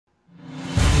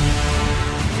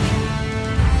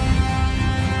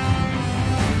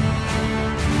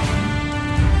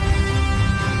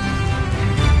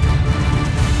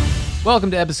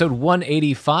Welcome to episode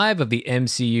 185 of the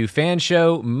MCU Fan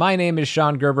Show. My name is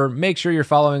Sean Gerber. Make sure you're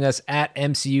following us at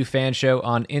MCU Fan Show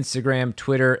on Instagram,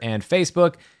 Twitter, and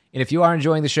Facebook. And if you are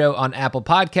enjoying the show on Apple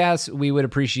Podcasts, we would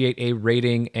appreciate a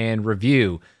rating and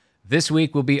review. This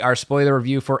week will be our spoiler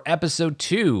review for episode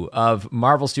 2 of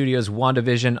Marvel Studios'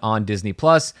 WandaVision on Disney+.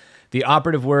 The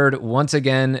operative word, once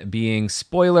again, being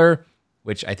spoiler,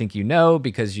 which I think you know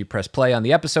because you pressed play on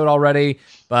the episode already.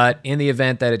 But in the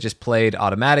event that it just played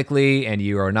automatically and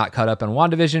you are not caught up on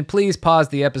WandaVision, please pause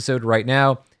the episode right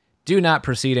now. Do not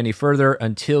proceed any further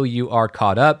until you are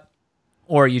caught up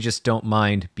or you just don't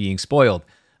mind being spoiled.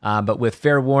 But with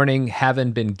fair warning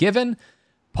having been given,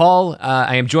 Paul,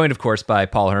 I am joined, of course, by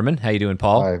Paul Herman. How you doing,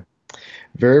 Paul? Hi.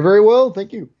 Very, very well.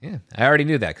 Thank you. Yeah, I already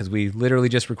knew that because we literally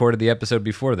just recorded the episode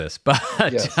before this. But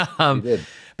Yes, we did.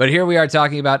 But here we are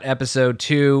talking about episode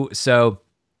 2. So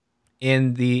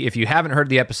if you haven't heard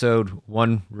the episode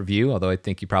 1 review, although I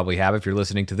think you probably have if you're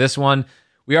listening to this one,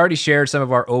 we already shared some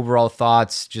of our overall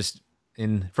thoughts just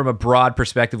from a broad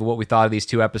perspective of what we thought of these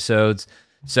 2 episodes.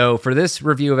 So for this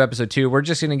review of episode 2, we're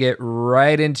just going to get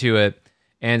right into it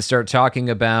and start talking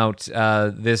about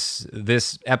this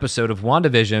episode of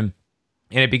WandaVision.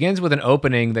 And it begins with an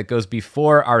opening that goes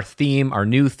before our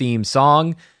new theme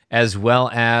song, as well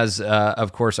as,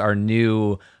 of course, our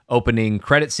new opening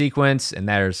credit sequence. And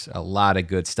there's a lot of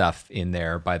good stuff in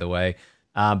there, by the way.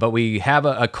 But we have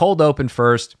a cold open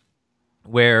first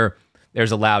where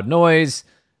there's a loud noise.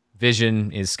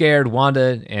 Vision is scared.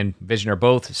 Wanda and Vision are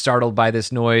both startled by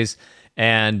this noise.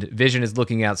 And Vision is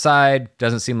looking outside.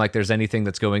 Doesn't seem like there's anything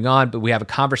that's going on, but we have a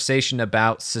conversation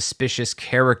about suspicious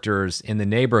characters in the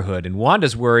neighborhood. And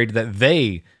Wanda's worried that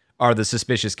they are the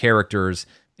suspicious characters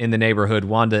in the neighborhood,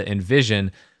 Wanda and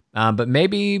Vision. But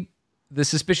maybe the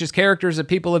suspicious characters that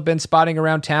people have been spotting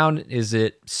around town, is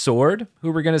it Sword,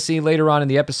 who we're going to see later on in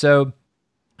the episode?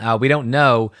 We don't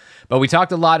know, but we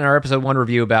talked a lot in our episode 1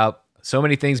 review about so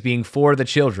many things being for the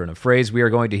children, a phrase we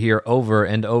are going to hear over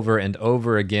and over and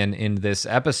over again in this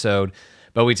episode.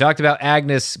 But we talked about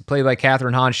Agnes, played by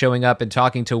Catherine Hahn, showing up and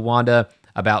talking to Wanda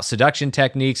about seduction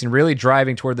techniques and really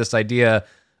driving toward this idea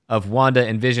of Wanda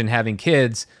and Vision having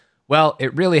kids. Well,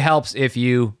 it really helps if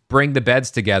you bring the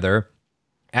beds together,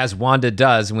 as Wanda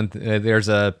does when there's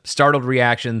a startled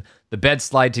reaction. The beds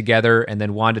slide together, and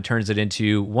then Wanda turns it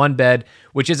into one bed,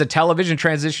 which is a television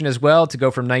transition as well, to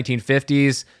go from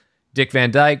 1950s Dick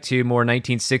Van Dyke to more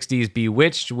 1960s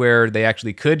Bewitched, where they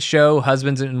actually could show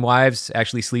husbands and wives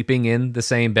actually sleeping in the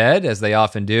same bed, as they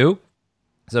often do.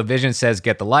 So Vision says,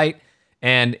 get the light,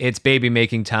 and it's baby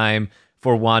making time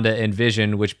for Wanda and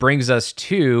Vision, which brings us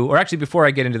to, or actually before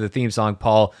I get into the theme song,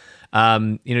 Paul,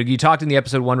 you talked in the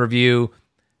episode 1 review,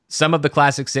 some of the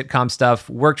classic sitcom stuff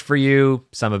worked for you,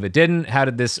 some of it didn't. How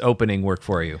did this opening work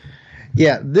for you?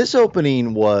 Yeah, this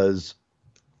opening was,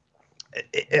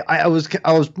 I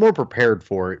was more prepared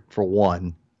for it, for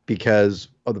one, because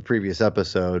of the previous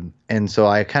episode. And so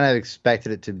I kind of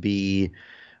expected it to be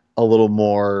a little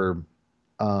more,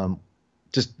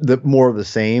 more of the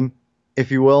same,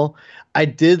 if you will. I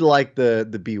did like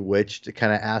the Bewitched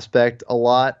kind of aspect a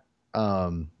lot. I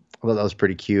thought that was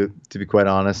pretty cute, to be quite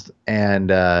honest.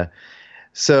 And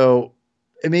so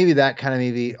maybe that kind of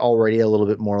maybe already a little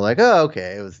bit more like, oh,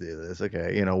 okay, let's do this.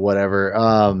 Okay, whatever.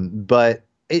 But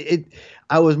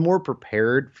I was more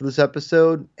prepared for this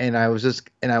episode, and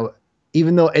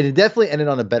even though it definitely ended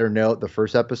on a better note, the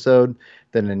first episode,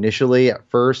 than initially at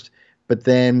first. But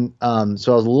then, so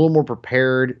I was a little more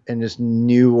prepared and just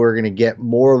knew we're going to get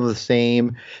more of the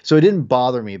same. So it didn't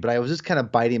bother me, but I was just kind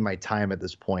of biding my time at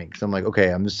this point. Cause I'm like, okay,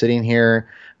 I'm just sitting here.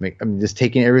 I'm just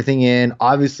taking everything in.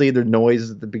 Obviously the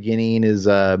noise at the beginning is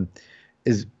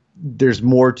there's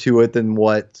more to it than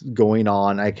what's going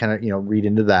on. I kind of, read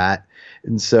into that.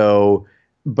 And so,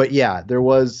 but yeah,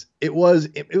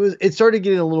 it started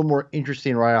getting a little more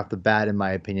interesting right off the bat, in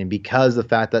my opinion, because the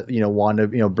fact that, Wanda,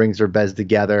 brings her beds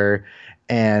together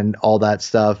and all that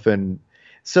stuff. And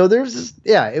so there's this,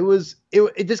 yeah,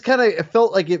 it just kind of, it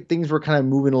felt like things were kind of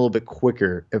moving a little bit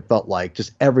quicker. It felt like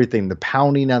just everything, the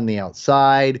pounding on the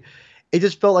outside, it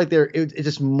just felt like it's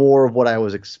just more of what I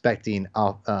was expecting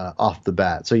off the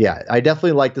bat. So yeah, I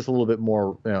definitely liked this a little bit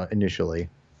more initially.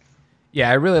 Yeah,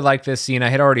 I really liked this scene. I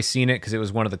had already seen it because it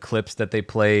was one of the clips that they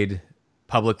played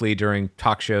publicly during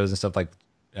talk shows and stuff, like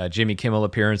Jimmy Kimmel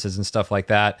appearances and stuff like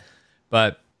that.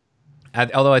 But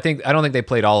although I don't think they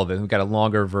played all of it. We've got a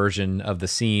longer version of the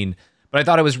scene, but I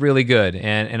thought it was really good.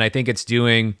 And I think it's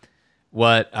doing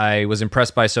what I was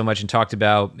impressed by so much and talked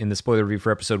about in the spoiler review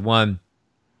for episode 1,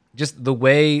 just the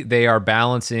way they are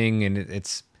balancing, and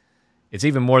it's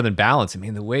even more than balance. I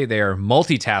mean, the way they are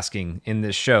multitasking in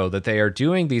this show, that they are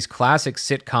doing these classic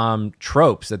sitcom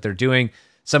tropes, that they're doing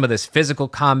some of this physical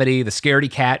comedy, the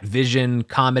scaredy cat vision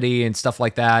comedy and stuff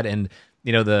like that. And,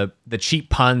 you know, the cheap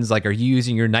puns, like, are you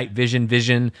using your night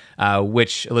vision,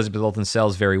 which Elizabeth Olsen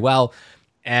sells very well.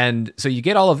 And so you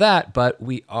get all of that, but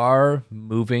we are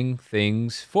moving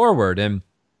things forward. And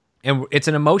it's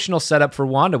an emotional setup for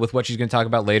Wanda with what she's going to talk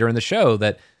about later in the show,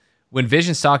 that when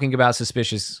Vision's talking about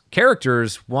suspicious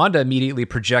characters, Wanda immediately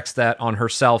projects that on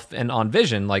herself and on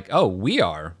Vision, like, oh,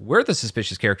 we're the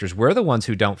suspicious characters. We're the ones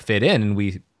who don't fit in. And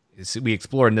we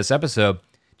explore in this episode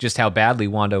just how badly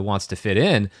Wanda wants to fit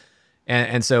in.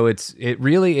 And so it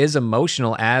really is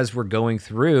emotional as we're going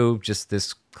through just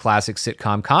this classic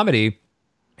sitcom comedy.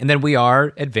 And then we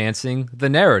are advancing the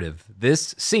narrative.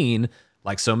 This scene,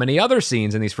 like so many other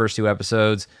scenes in these first 2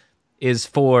 episodes, is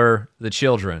for the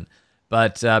children.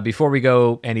 But before we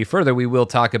go any further, we will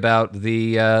talk about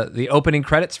the opening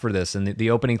credits for this and the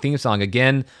opening theme song,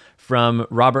 again from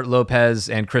Robert Lopez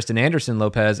and Kristen Anderson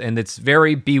Lopez. And it's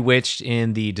very Bewitched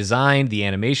in the design, the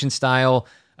animation style.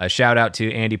 A shout out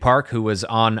to Andy Park, who was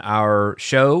on our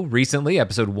show recently,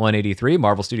 episode 183,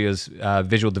 Marvel Studios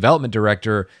visual development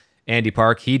director Andy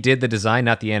Park. He did the design,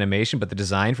 not the animation, but the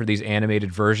design for these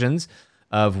animated versions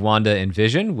of Wanda and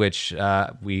Vision, which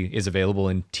is available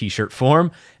in t-shirt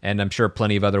form, and I'm sure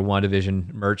plenty of other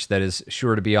WandaVision merch that is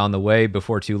sure to be on the way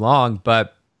before too long.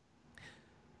 But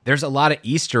there's a lot of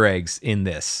Easter eggs in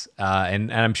this,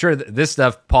 and I'm sure that this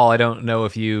stuff, Paul, I don't know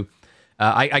if you...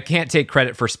 I can't take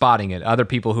credit for spotting it. Other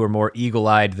people who are more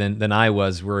eagle-eyed than I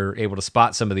was were able to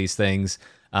spot some of these things.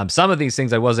 Some of these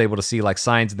things I was able to see, like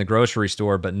signs in the grocery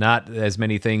store, but not as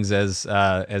many things as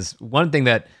one thing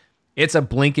that... It's a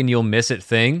blink and you'll miss it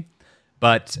thing,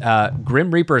 but Grim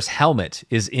Reaper's helmet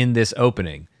is in this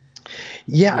opening.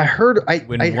 Yeah, I heard. I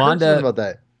Wanda, heard something about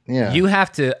that. Yeah, you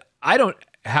have to.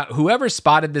 Whoever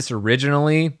spotted this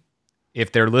originally,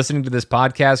 if they're listening to this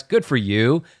podcast, good for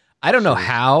you. I don't know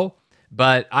how,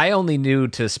 but I only knew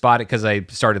to spot it because I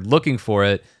started looking for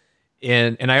it,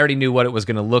 and I already knew what it was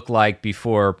going to look like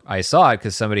before I saw it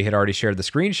because somebody had already shared the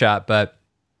screenshot. But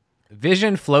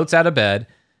Vision floats out of bed,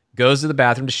 goes to the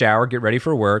bathroom to shower, get ready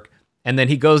for work, and then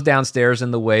he goes downstairs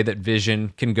in the way that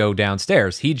Vision can go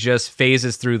downstairs. He just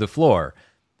phases through the floor.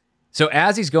 So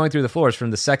as he's going through the floors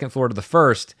from the second floor to the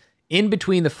first, in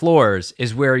between the floors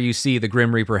is where you see the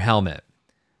Grim Reaper helmet.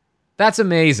 That's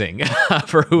amazing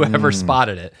for whoever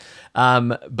spotted it.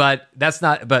 But that's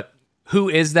not. But who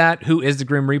is that? Who is the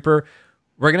Grim Reaper?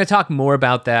 We're going to talk more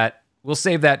about that. We'll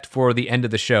save that for the end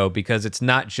of the show because it's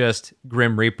not just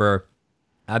Grim Reaper.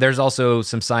 There's also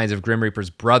some signs of Grim Reaper's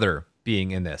brother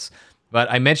being in this. But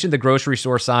I mentioned the grocery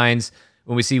store signs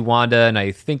when we see Wanda, and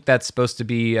I think that's supposed to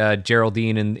be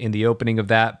Geraldine in the opening of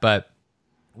that. But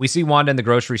we see Wanda in the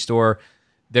grocery store.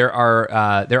 There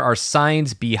are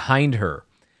signs behind her.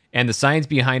 And the signs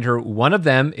behind her, one of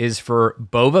them is for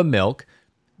Bova milk.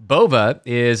 Bova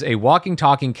is a walking,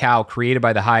 talking cow created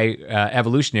by the High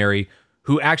Evolutionary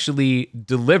who actually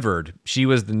delivered. She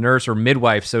was the nurse or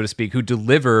midwife, so to speak, who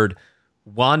delivered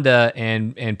Wanda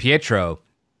and Pietro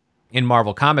in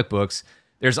Marvel comic books.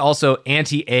 There's also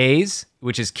Auntie A's,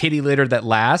 which is kitty litter that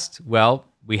lasts. Well,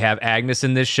 we have Agnes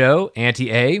in this show,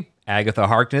 Auntie A, Agatha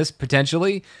Harkness,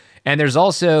 potentially. And there's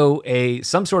also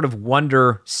some sort of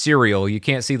Wonder cereal. You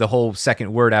can't see the whole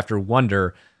second word after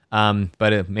Wonder,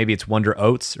 but maybe it's Wonder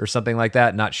Oats or something like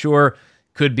that. Not sure.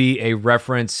 Could be a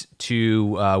reference to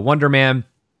Wonder Man.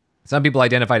 Some people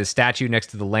identified a statue next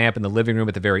to the lamp in the living room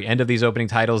at the very end of these opening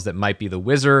titles that might be the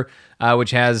Wizard,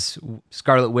 which has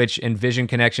Scarlet Witch and Vision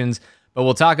connections. But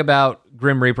we'll talk about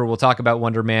Grim Reaper. We'll talk about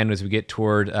Wonder Man as we get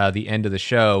toward the end of the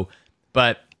show.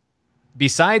 But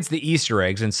besides the Easter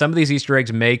eggs, and some of these Easter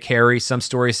eggs may carry some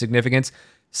story significance,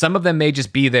 some of them may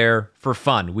just be there for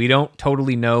fun. We don't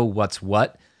totally know what's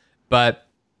what, but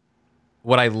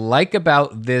what I like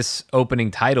about this opening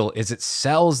title is it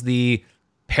sells the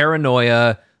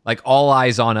paranoia, like all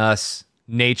eyes on us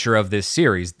nature of this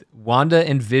series. Wanda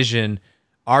and Vision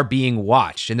are being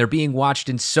watched, and they're being watched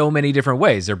in so many different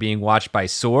ways. They're being watched by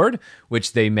SWORD,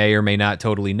 which they may or may not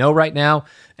totally know right now,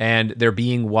 and they're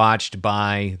being watched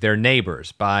by their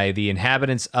neighbors, by the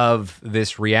inhabitants of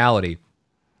this reality.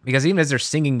 Because even as they're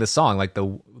singing the song, like the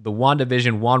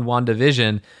WandaVision,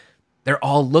 WandaVision, they're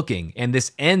all looking, and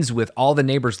this ends with all the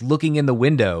neighbors looking in the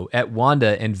window at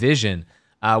Wanda and Vision,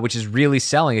 which is really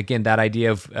selling, again, that idea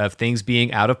of things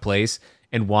being out of place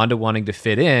and Wanda wanting to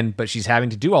fit in, but she's having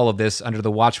to do all of this under the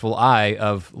watchful eye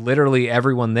of literally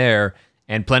everyone there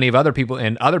and plenty of other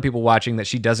people watching that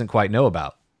she doesn't quite know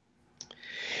about.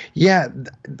 Yeah,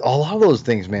 a lot of those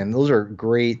things, man. Those are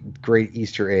great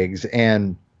Easter eggs,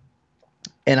 and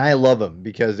I love them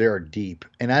because they are deep.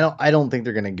 And I don't think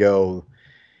they're gonna go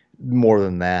more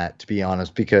than that, to be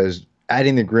honest. Because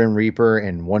adding the Grim Reaper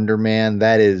and Wonder Man,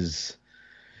 that's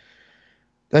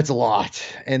a lot,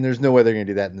 and there's no way they're gonna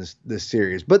do that in this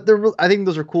series. But I think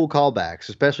those are cool callbacks,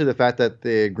 especially the fact that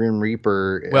the Grim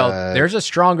Reaper. Well, there's a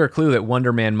stronger clue that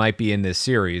Wonder Man might be in this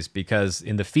series because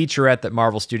in the featurette that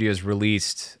Marvel Studios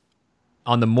released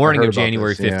on the morning of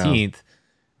January 15th,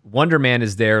 Wonder Man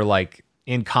is there like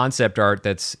in concept art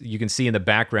that's you can see in the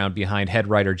background behind head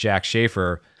writer Jack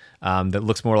Schaefer. That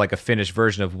looks more like a finished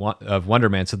version of Wonder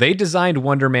Man. So they designed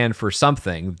Wonder Man for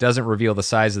something. Doesn't reveal the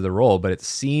size of the role, but it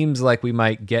seems like we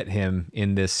might get him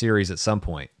in this series at some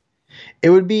point. It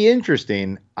would be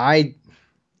interesting. I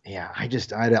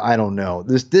don't know.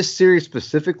 This series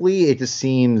specifically, it just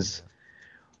seems.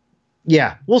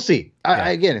 Yeah, we'll see.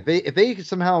 Again, if they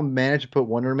somehow manage to put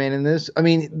Wonder Man in this, I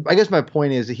mean, I guess my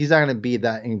point is that he's not going to be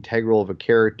that integral of a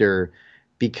character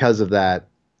because of that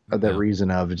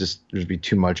reason of just there's be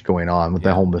too much going on with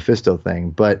the whole Mephisto thing.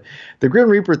 But the Grim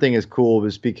Reaper thing is cool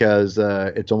just because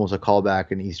it's almost a callback,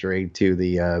 an Easter egg to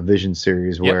the Vision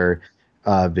series where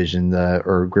Vision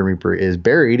or Grim Reaper is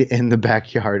buried in the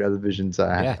backyard of the Vision's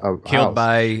killed house.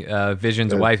 by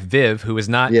Vision's wife Viv, who is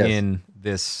not in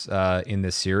this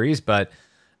series, but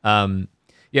we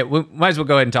might as well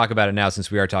go ahead and talk about it now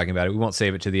since we are talking about it. We won't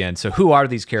save it to the end. So who are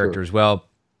these characters? Sure. Well,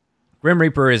 Grim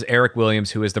Reaper is Eric Williams,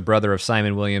 who is the brother of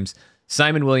Simon Williams.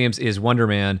 Simon Williams is Wonder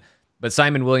Man, but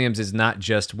Simon Williams is not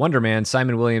just Wonder Man.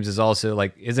 Simon Williams is also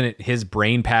isn't it his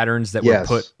brain patterns that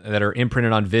that are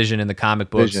imprinted on Vision in the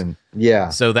comic books? Vision. Yeah.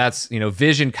 So that's,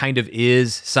 Vision kind of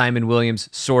is Simon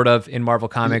Williams, sort of, in Marvel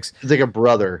Comics. It's like a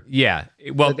brother. Yeah.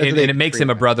 Well, and it makes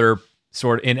him a brother,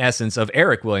 sort of, in essence, of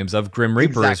Eric Williams, of Grim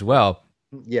Reaper as well.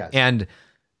 Yes. And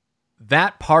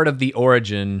that part of the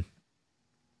origin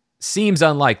seems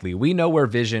unlikely. We know where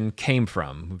Vision came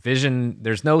from. Vision,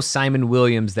 there's no Simon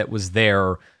Williams that was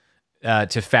there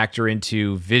to factor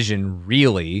into Vision,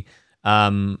 really,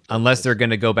 unless they're going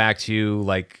to go back to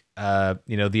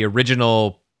the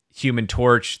original Human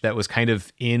Torch that was kind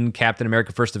of in Captain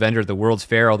America: First Avenger at the World's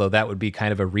Fair. Although that would be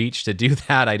kind of a reach to do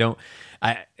that.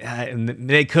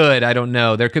 They could. I don't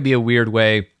know. There could be a weird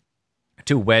way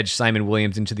to wedge Simon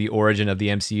Williams into the origin of the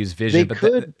MCU's Vision. They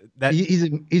could.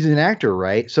 He's an actor,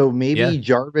 right? So maybe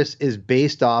Jarvis is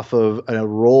based off of a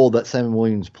role that Simon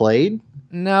Williams played.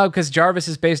 No, because Jarvis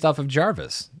is based off of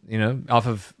Jarvis, off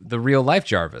of the real life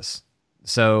Jarvis.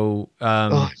 So,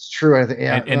 it's true. I think,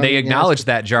 and they acknowledge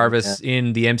that Jarvis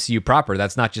in the MCU proper.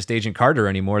 That's not just Agent Carter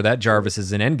anymore. That Jarvis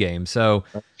is in Endgame. So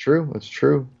that's true. That's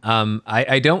true.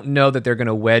 I don't know that they're going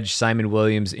to wedge Simon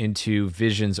Williams into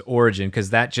Vision's origin because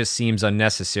that just seems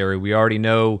unnecessary. We already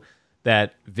know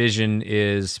that Vision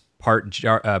is part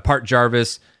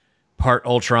Jarvis, part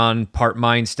Ultron, part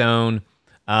Mind Stone.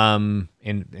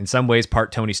 In some ways,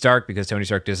 part Tony Stark because Tony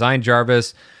Stark designed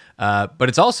Jarvis. But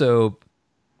it's also,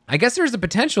 I guess there's the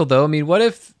potential, though. I mean, what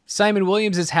if Simon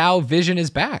Williams is how Vision is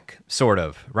back, sort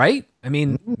of, right? I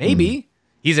mean, maybe.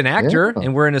 He's an actor,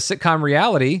 and we're in a sitcom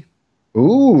reality.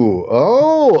 Ooh,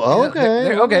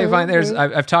 okay. Okay, fine.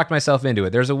 I've talked myself into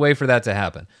it. There's a way for that to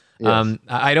happen. Yes.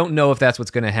 I don't know if that's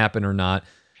what's going to happen or not.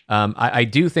 I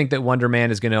do think that Wonder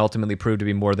Man is going to ultimately prove to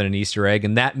be more than an Easter egg,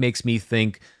 and that makes me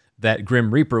think that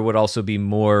Grim Reaper would also be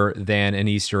more than an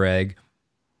Easter egg.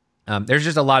 There's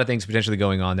just a lot of things potentially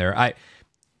going on there.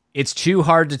 It's too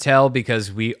hard to tell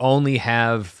because we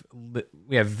have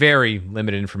very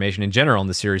limited information in general in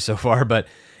the series so far, but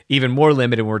even more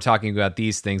limited when we're talking about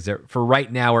these things that for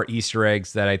right now are Easter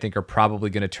eggs that I think are probably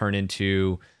going to turn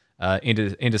into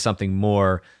something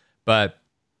more. But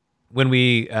when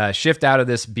we shift out of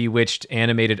this Bewitched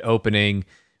animated opening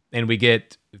and we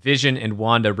get Vision and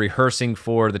Wanda rehearsing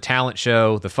for the talent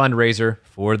show, the fundraiser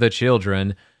for the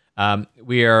children,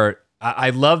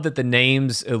 I love that the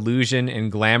names Illusion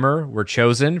and Glamour were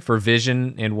chosen for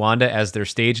Vision and Wanda as their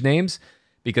stage names,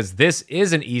 because this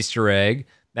is an Easter egg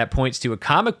that points to a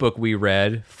comic book we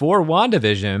read for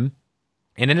WandaVision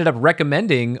and ended up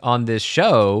recommending on this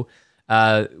show.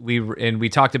 We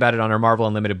talked about it on our Marvel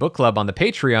Unlimited Book Club on the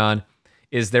Patreon.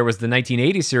 There was the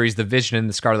 1980 series, The Vision and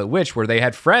the Scarlet Witch, where they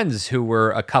had friends who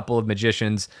were a couple of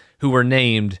magicians who were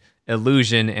named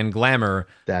Illusion and Glamour.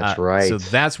 That's right. So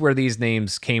that's where these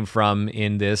names came from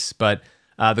in this. But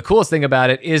the coolest thing about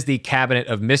it is the Cabinet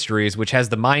of Mysteries, which has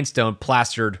the Mind Stone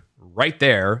plastered right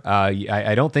there.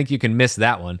 I don't think you can miss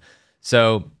that one.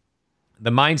 So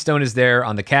the Mind Stone is there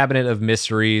on the Cabinet of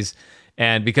Mysteries.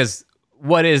 And because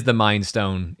what is the Mind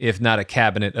Stone if not a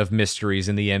Cabinet of Mysteries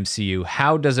in the MCU?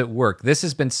 How does it work? This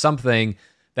has been something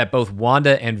that both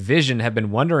Wanda and Vision have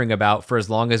been wondering about for as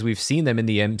long as we've seen them in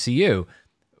the MCU.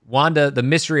 Wanda, the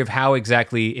mystery of how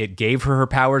exactly it gave her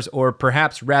powers, or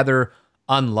perhaps rather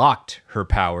unlocked her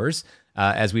powers,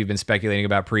 as we've been speculating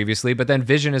about previously, but then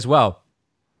Vision as well.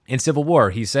 In Civil War,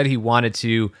 he said he wanted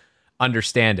to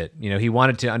understand it. He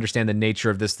wanted to understand the nature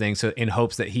of this thing, so in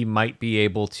hopes that he might be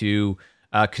able to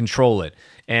control it.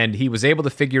 And he was able to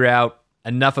figure out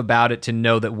enough about it to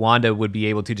know that Wanda would be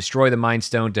able to destroy the Mind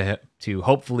Stone to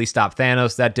hopefully stop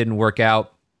Thanos. That didn't work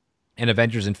out in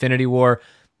Avengers Infinity War.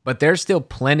 But there's still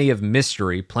plenty of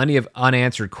mystery, plenty of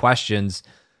unanswered questions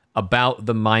about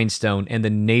the Mind Stone and the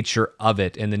nature of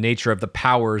it and the nature of the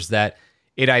powers that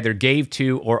it either gave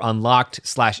to or unlocked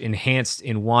 / enhanced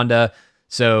in Wanda.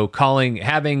 So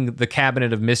having the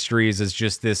Cabinet of Mysteries as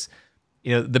just this,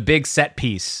 the big set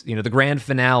piece, the grand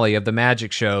finale of the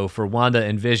magic show for Wanda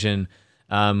and Vision,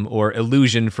 or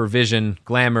illusion for Vision,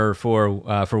 glamour for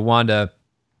Wanda,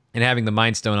 and having the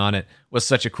Mind Stone on it was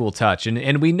such a cool touch.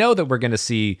 And we know that we're going to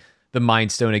see the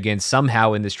Mind Stone again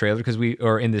somehow in this trailer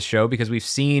in this show, because we've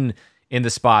seen in the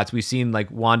spots, we've seen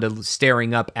like Wanda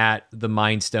staring up at the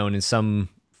Mind Stone in some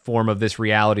form of this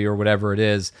reality or whatever it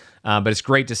is. But it's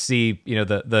great to see,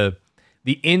 the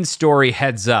in-story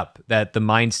heads up that the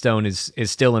Mind Stone is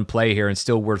still in play here and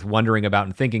still worth wondering about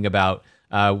and thinking about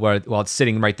while it's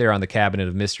sitting right there on the Cabinet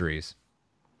of Mysteries.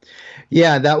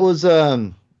 Yeah, that was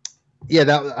I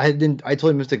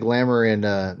totally missed the glamour and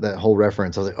that whole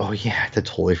reference. I was like, oh yeah, I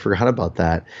totally forgot about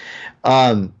that.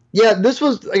 This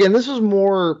was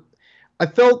more. I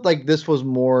felt like this was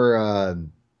more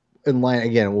in line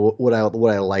again. What I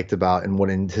liked about and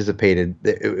what I anticipated.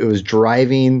 It was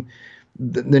driving.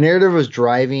 The narrative was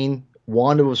driving.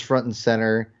 Wanda was front and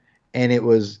center, and it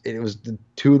was the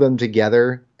two of them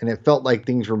together, and it felt like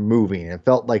things were moving. It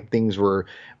felt like things were.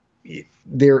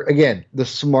 There again, the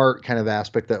smart kind of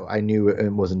aspect that I knew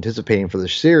and was anticipating for the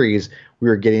series, we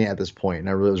were getting at this point, and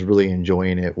I was really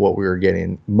enjoying it. What we were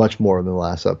getting much more than the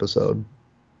last episode.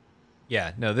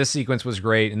 Yeah, no, this sequence was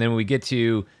great, and then when we get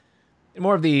to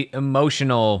more of the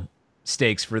emotional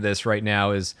stakes for this right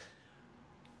now is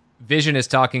Vision is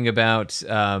talking about,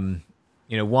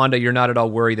 Wanda, you're not at all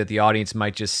worried that the audience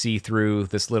might just see through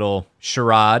this little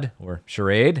charade or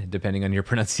charade, depending on your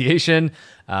pronunciation.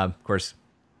 Of course,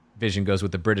 Vision goes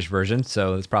with the British version,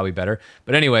 so it's probably better.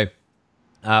 But anyway,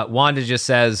 Wanda just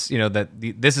says, that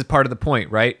this is part of the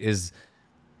point, right? Is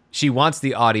she wants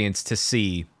the audience to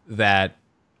see that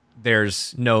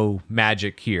there's no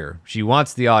magic here. She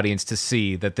wants the audience to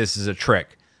see that this is a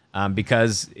trick,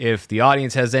 because if the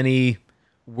audience has any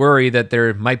worry that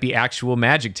there might be actual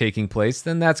magic taking place,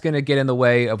 then that's going to get in the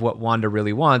way of what Wanda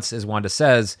really wants. As Wanda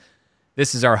says,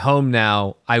 this is our home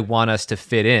now. I want us to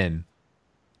fit in.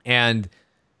 And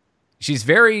she's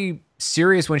very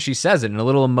serious when she says it and a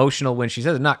little emotional when she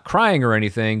says it, not crying or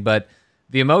anything, but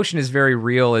the emotion is very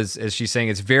real, as she's saying.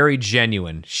 It's very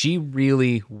genuine. She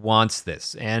really wants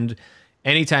this. And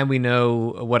anytime we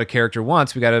know what a character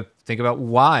wants, we got to think about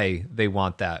why they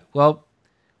want that. Well,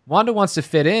 Wanda wants to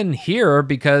fit in here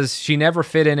because she never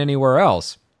fit in anywhere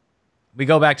else. We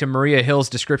go back to Maria Hill's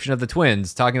description of the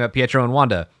twins, talking about Pietro and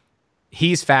Wanda.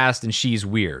 He's fast and she's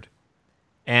weird.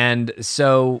 And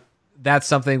so that's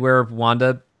something where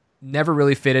Wanda never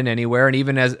really fit in anywhere. And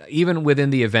even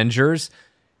within the Avengers,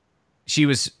 she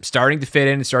was starting to fit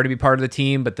in and starting to be part of the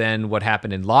team, but then what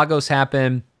happened in Lagos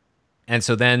happened. And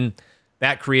so then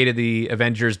that created the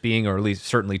Avengers being, or at least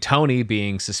certainly Tony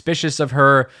being, suspicious of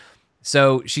her.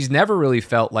 So she's never really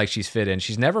felt like she's fit in.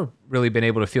 She's never really been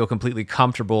able to feel completely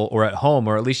comfortable or at home,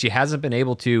 or at least she hasn't been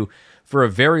able to for a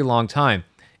very long time.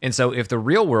 And so if the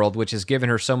real world, which has given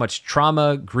her so much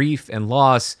trauma, grief, and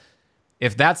loss,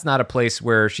 if that's not a place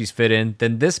where she's fit in,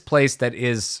 then this place that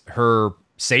is her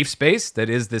safe space, that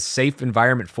is this safe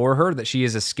environment for her that she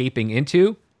is escaping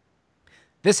into,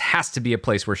 this has to be a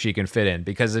place where she can fit in.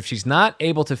 Because if she's not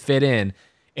able to fit in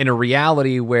a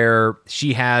reality where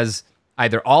she has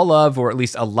either all of or at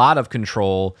least a lot of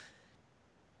control,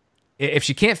 if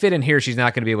she can't fit in here, she's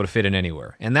not going to be able to fit in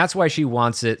anywhere. And that's why she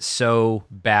wants it so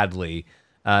badly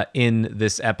in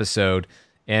this episode.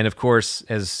 And of course,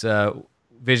 as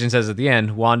Vision says at the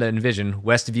end, Wanda and Vision,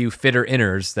 Westview fitter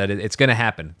inners, that it's going to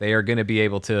happen. They are going to be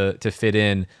able to fit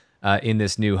in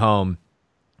this new home.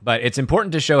 But it's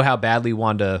important to show how badly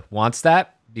Wanda wants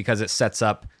that, because it sets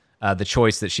up the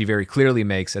choice that she very clearly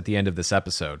makes at the end of this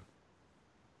episode.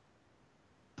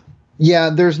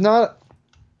 Yeah,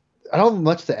 I don't have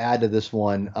much to add to this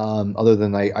one, other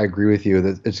than I agree with you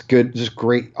that it's good, just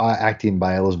great acting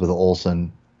by Elizabeth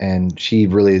Olsen, and she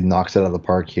really knocks it out of the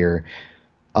park here.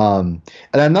 And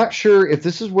I'm not sure if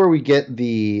this is where we get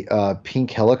the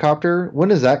pink helicopter. When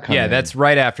does that come Yeah, in? that's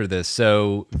right after this.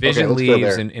 So Okay, Vision let's go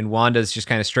leaves, there. and Wanda's just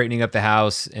kind of straightening up the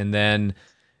house, and then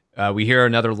we hear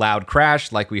another loud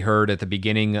crash, like we heard at the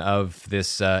beginning of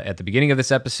this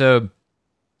episode.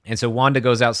 And so Wanda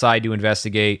goes outside to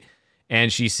investigate,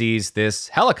 and she sees this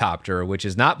helicopter, which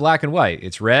is not black and white.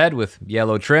 It's red with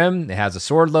yellow trim. It has a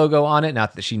sword logo on it.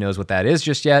 Not that she knows what that is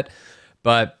just yet,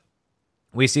 but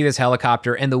we see this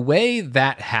helicopter, and the way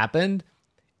that happened,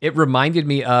 it reminded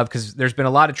me of, because there's been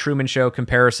a lot of Truman Show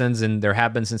comparisons, and there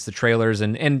have been since the trailers,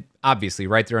 and obviously,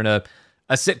 right, they're in a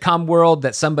sitcom world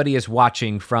that somebody is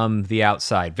watching from the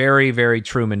outside. Very, very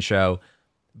Truman Show.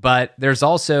 But there's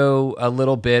also a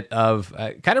little bit of,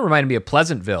 kind of reminded me of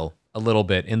Pleasantville a little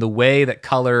bit in the way that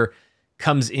color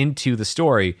comes into the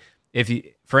story.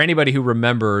 For anybody who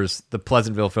remembers the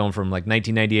Pleasantville film from like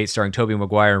 1998 starring Tobey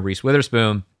Maguire and Reese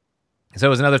Witherspoon, so it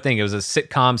was another thing. It was a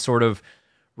sitcom sort of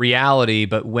reality,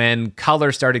 but when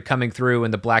color started coming through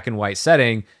in the black and white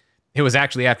setting, it was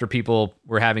actually after people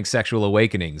were having sexual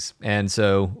awakenings. And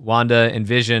so Wanda and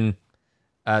Vision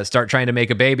start trying to make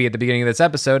a baby at the beginning of this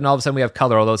episode, and all of a sudden we have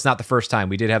color, although it's not the first time.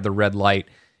 We did have the red light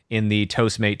in the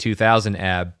Toastmate 2000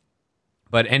 ad.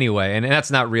 But anyway, and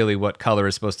that's not really what color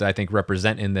is supposed to, I think,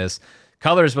 represent in this.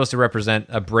 Color is supposed to represent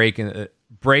a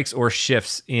breaks or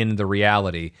shifts in the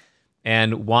reality.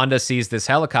 And Wanda sees this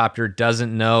helicopter,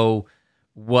 doesn't know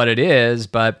what it is,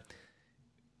 but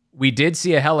we did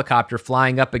see a helicopter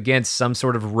flying up against some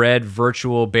sort of red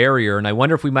virtual barrier, and I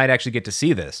wonder if we might actually get to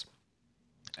see this.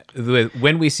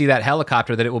 When we see that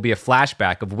helicopter, that it will be a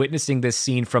flashback of witnessing this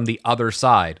scene from the other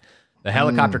side. The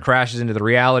helicopter crashes into the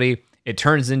reality, it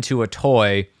turns into a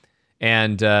toy,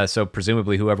 and so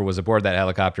presumably whoever was aboard that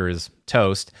helicopter is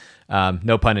toast.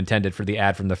 No pun intended for the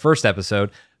ad from the first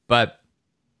episode, but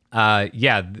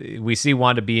yeah, we see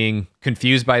Wanda being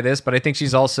confused by this, but I think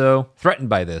she's also threatened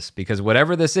by this, because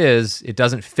whatever this is, it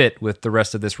doesn't fit with the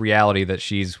rest of this reality that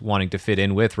she's wanting to fit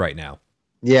in with right now.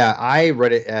 Yeah, I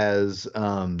read it as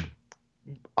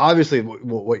obviously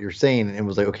what you're saying, and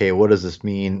was like, okay, what does this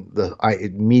mean? I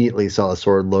immediately saw the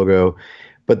sword logo,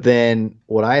 but then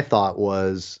what I thought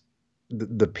was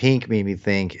the pink made me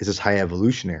think, is this high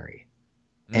evolutionary?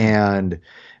 And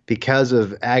because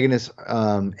of Agnes,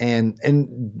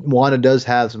 and Wanda does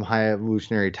have some high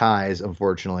evolutionary ties,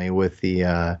 unfortunately, with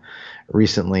the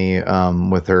recently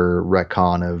with her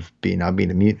retcon of not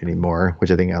being a mutant anymore,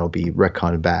 which I think that'll be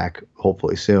retconned back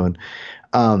hopefully soon.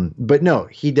 But no,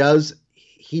 he does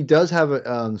have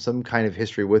some kind of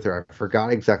history with her. I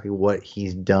forgot exactly what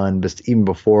he's done, just even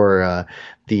before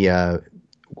the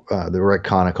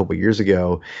retcon a couple years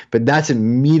ago, but that's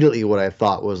immediately what I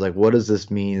thought was like, what does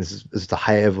this mean? Is the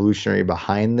high evolutionary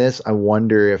behind this? I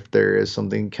wonder if there is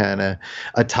something kind of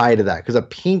a tie to that, because a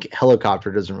pink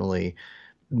helicopter doesn't really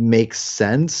make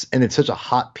sense, and it's such a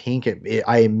hot pink.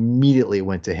 I immediately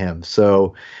went to him,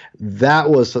 so that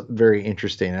was very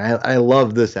interesting. And I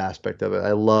love this aspect of it.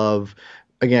 I love,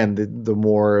 again, the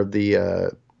more of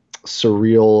the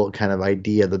surreal kind of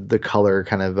idea, the color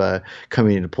kind of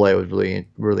coming into play was really,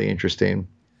 really interesting.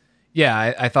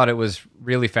 Yeah, I thought it was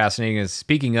really fascinating. And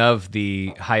speaking of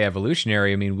the high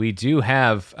evolutionary, I mean, we do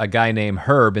have a guy named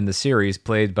Herb in the series,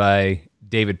 played by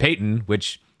David Payton,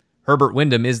 which Herbert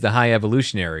Wyndham is the high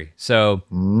evolutionary. So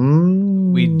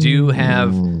we do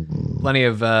have plenty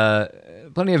of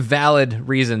valid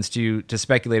reasons to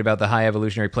speculate about the high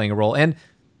evolutionary playing a role. And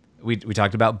we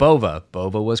talked about Bova.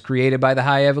 Bova was created by the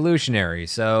high evolutionary.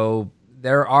 So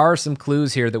there are some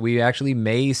clues here that we actually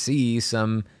may see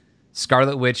some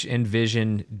Scarlet Witch and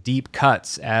Vision deep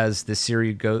cuts as the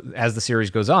series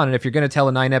goes on. And if you're going to tell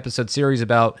a 9-episode series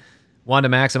about Wanda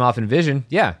Maximoff and Vision,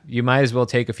 yeah, you might as well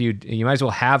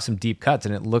have some deep cuts.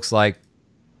 And it looks like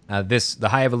the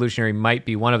high evolutionary might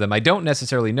be one of them. I don't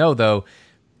necessarily know, though,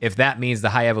 if that means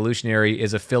the high evolutionary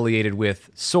is affiliated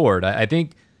with SWORD. I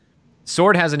think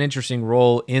SWORD has an interesting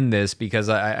role in this, because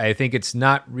I think it's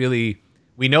not really,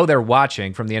 we know they're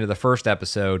watching from the end of the first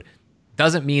episode,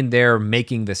 doesn't mean they're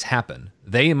making this happen.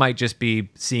 They might just be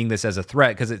seeing this as a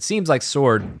threat, because it seems like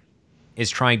SWORD is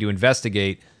trying to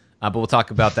investigate, but we'll talk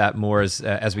about that more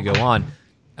as we go on.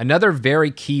 Another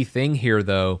very key thing here,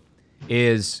 though,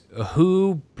 is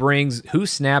who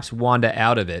snaps Wanda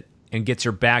out of it and gets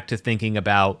her back to thinking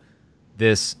about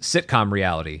this sitcom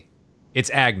reality.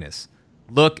 It's Agnes.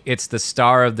 Look, it's the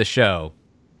star of the show.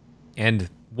 And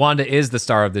Wanda is the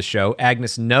star of the show.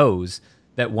 Agnes knows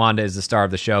that Wanda is the star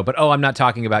of the show. But, I'm not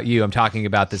talking about you. I'm talking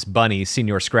about this bunny,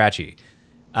 Senior Scratchy.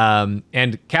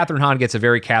 And Catherine Hahn gets a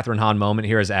very Catherine Hahn moment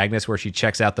here as Agnes, where she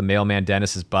checks out the mailman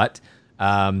Dennis's butt,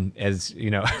 as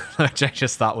you know, which I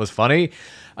just thought was funny.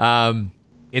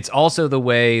 it's also the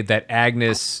way that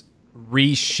Agnes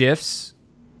reshifts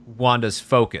Wanda's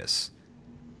focus.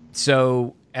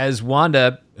 So as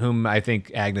Wanda, whom I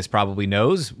think Agnes probably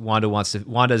knows, Wanda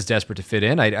is desperate to fit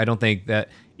in. I don't think that,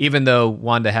 even though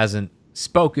Wanda hasn't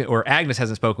spoken, or Agnes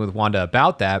hasn't spoken with Wanda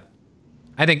about that,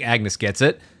 I think Agnes gets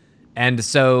it. And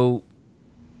so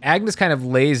Agnes kind of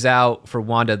lays out for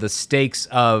Wanda the stakes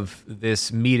of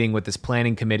this meeting with this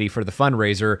planning committee for the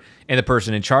fundraiser, and the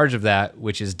person in charge of that,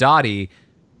 which is Dottie.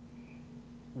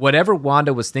 Whatever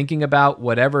Wanda was thinking about,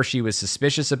 whatever she was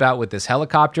suspicious about with this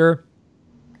helicopter,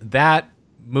 that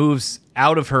moves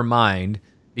out of her mind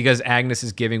because Agnes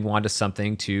is giving Wanda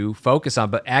something to focus on.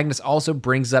 But Agnes also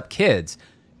brings up kids.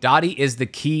 Dottie is the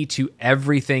key to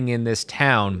everything in this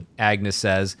town, Agnes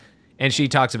says. And she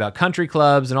talks about country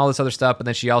clubs and all this other stuff, but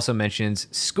then she also mentions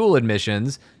school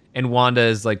admissions, and Wanda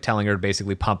is like telling her to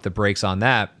basically pump the brakes on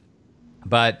that.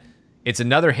 But it's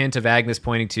another hint of Agnes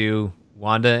pointing to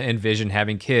Wanda and Vision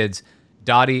having kids.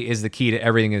 Dottie is the key to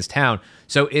everything in this town.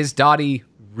 So is Dottie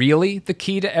really the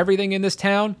key to everything in this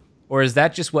town? Or is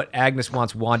that just what Agnes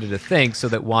wants Wanda to think so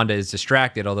that Wanda is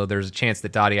distracted, although there's a chance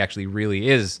that Dottie actually really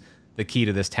is the key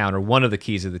to this town, or one of the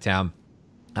keys of the town.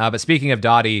 But speaking of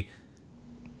Dottie,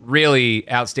 really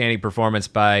outstanding performance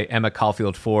by Emma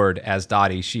Caulfield Ford as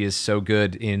Dottie. She is so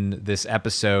good in this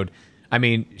episode. I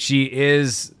mean, she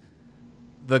is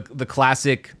the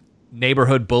classic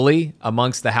neighborhood bully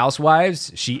amongst the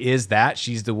housewives. She is that.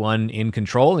 She's the one in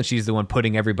control, and she's the one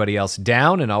putting everybody else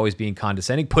down and always being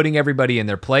condescending, putting everybody in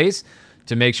their place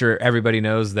to make sure everybody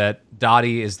knows that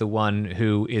Dottie is the one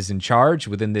who is in charge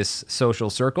within this social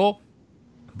circle.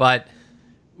 But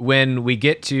when we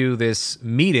get to this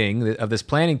meeting of this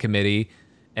planning committee,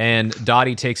 and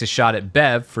Dottie takes a shot at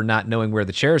Bev for not knowing where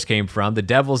the chairs came from, the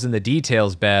devil's in the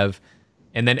details, Bev.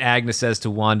 And then Agnes says to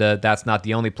Wanda, that's not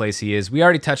the only place he is. We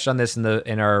already touched on this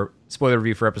in our spoiler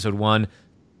review for episode 1.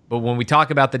 But when we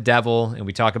talk about the devil and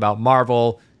we talk about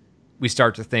Marvel, we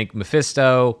start to think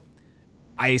Mephisto.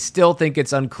 I still think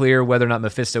it's unclear whether or not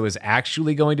Mephisto is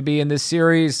actually going to be in this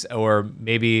series, or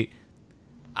maybe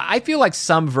I feel like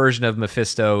some version of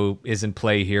Mephisto is in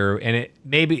play here. And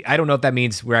I don't know if that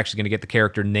means we're actually going to get the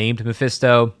character named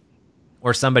Mephisto,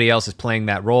 or somebody else is playing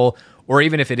that role. Or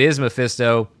even if it is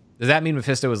Mephisto, does that mean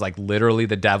Mephisto is like literally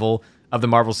the devil of the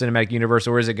Marvel Cinematic Universe,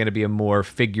 or is it going to be a more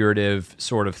figurative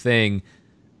sort of thing?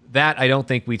 That I don't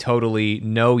think we totally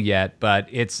know yet, but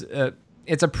it's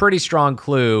a pretty strong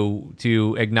clue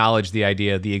to acknowledge the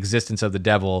idea of the existence of the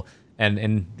devil,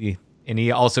 and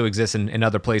he also exists in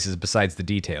other places besides the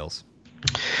details.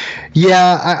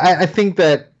 Yeah, I think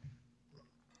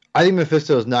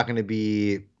Mephisto is not going to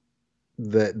be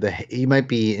he might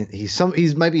be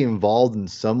involved in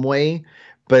some way,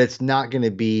 but it's not going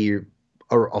to be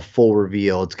a full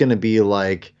reveal. It's going to be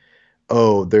like,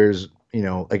 oh, there's,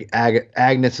 like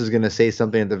Agnes is going to say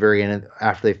something at the very end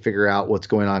after they figure out what's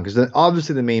going on, because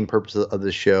obviously the main purpose of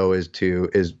the show is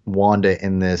Wanda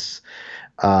in this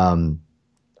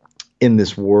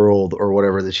world or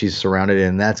whatever that she's surrounded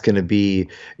in. That's going to be,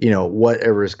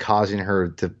 whatever is causing her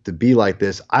to be like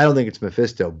this. I don't think it's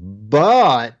Mephisto,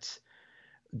 but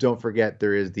don't forget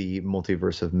there is the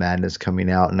Multiverse of Madness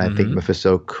coming out, and I think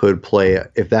Mephisto could play,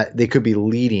 they could be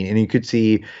leading, and you could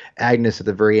see Agnes at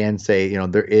the very end say,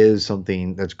 there is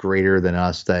something that's greater than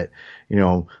us that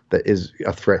is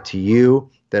a threat to you,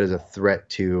 that is a threat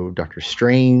to Doctor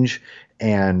Strange,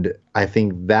 and I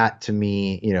think that to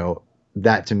me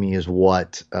is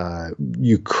what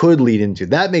you could lead into.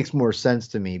 That makes more sense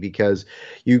to me, because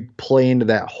you play into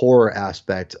that horror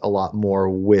aspect a lot more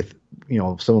with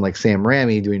someone like Sam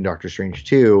Raimi doing Doctor Strange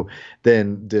 2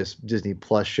 than this Disney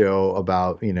Plus show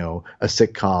about a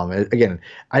sitcom. Again,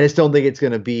 I just don't think it's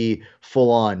going to be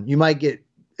full on. You might get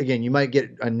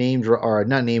a name drop, or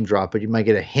not name drop, but you might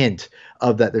get a hint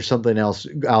of that there's something else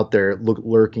out there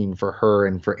lurking for her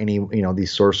and for any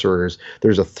these sorcerers.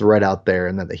 There's a threat out there,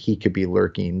 and that he could be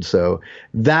lurking. So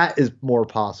that is more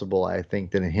possible, I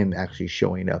think, than him actually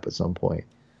showing up at some point.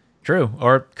 True,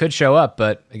 or could show up,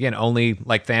 but again, only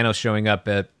like Thanos showing up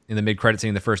in the mid-credit scene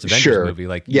in the first Avengers movie.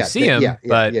 Like, you see him,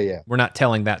 but we're not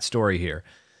telling that story here.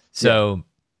 So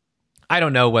I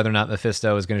don't know whether or not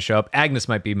Mephisto is going to show up. Agnes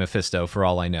might be Mephisto for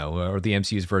all I know, or the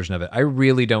MCU's version of it. I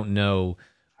really don't know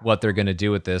what they're going to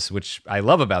do with this, which I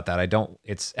love about that.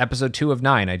 It's episode 2 of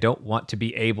 9. I don't want to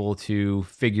be able to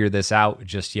figure this out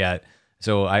just yet.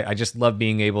 So I just love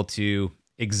being able to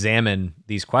examine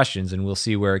these questions, and we'll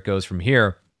see where it goes from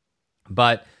here.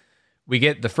 But we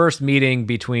get the first meeting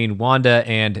between Wanda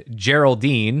and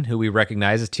Geraldine, who we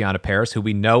recognize as Tiana Paris, who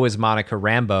we know is Monica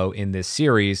Rambeau in this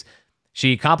series.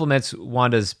 She compliments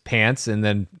Wanda's pants, and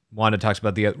then Wanda talks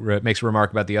about makes a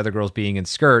remark about the other girls being in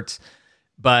skirts.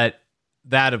 But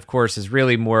that, of course, is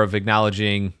really more of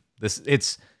acknowledging this.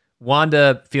 It's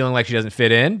Wanda feeling like she doesn't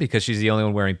fit in because she's the only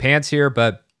one wearing pants here.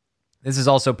 But this is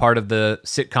also part of the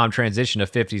sitcom transition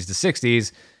of 50s to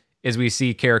 60s, is we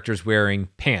see characters wearing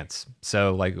pants.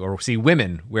 So or see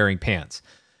women wearing pants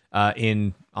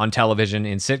on television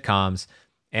in sitcoms.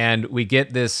 And we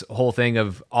get this whole thing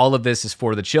of all of this is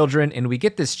for the children. And we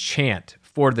get this chant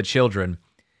for the children.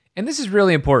 And this is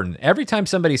really important. Every time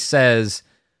somebody says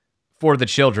for the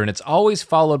children, it's always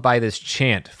followed by this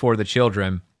chant for the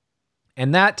children.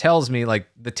 And that tells me like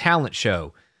the talent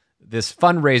show, this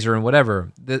fundraiser and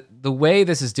whatever, the way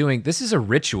this is a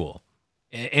ritual.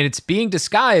 And it's being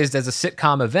disguised as a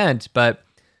sitcom event, but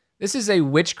this is a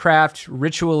witchcraft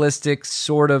ritualistic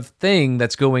sort of thing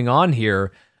that's going on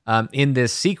here in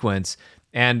this sequence.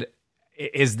 And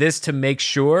is this to make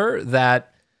sure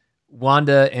that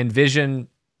Wanda and Vision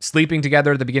sleeping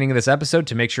together at the beginning of this episode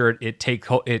to make sure it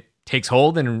takes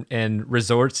hold and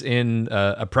resorts in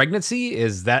a pregnancy?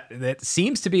 Is that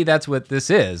seems to be that's what this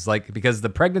is, like, because the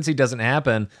pregnancy doesn't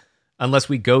happen unless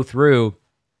we go through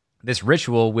this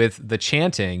ritual with the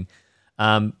chanting.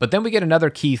 But then we get another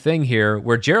key thing here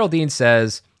where Geraldine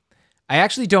says, I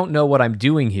actually don't know what I'm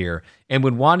doing here. And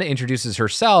when Wanda introduces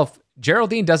herself,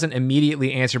 Geraldine doesn't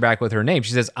immediately answer back with her name.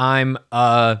 She says, I'm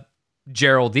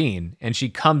Geraldine. And she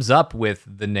comes up with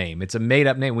the name. It's a made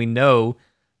up name. We know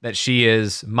that she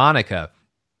is Monica.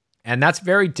 And that's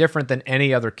very different than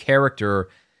any other character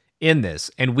in this.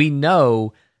 And we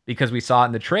know, because we saw it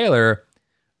in the trailer,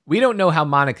 we don't know how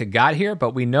Monica got here,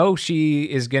 but we know she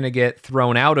is going to get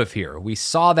thrown out of here. We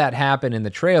saw that happen in the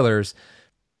trailers.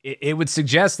 It would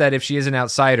suggest that if she is an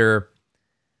outsider,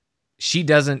 she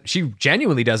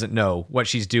genuinely doesn't know what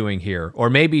she's doing here.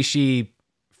 Or maybe she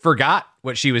forgot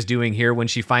what she was doing here when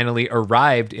she finally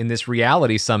arrived in this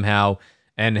reality somehow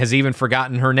and has even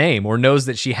forgotten her name, or knows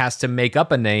that she has to make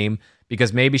up a name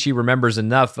because maybe she remembers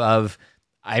enough of,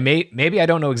 maybe I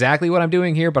don't know exactly what I'm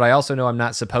doing here, but I also know I'm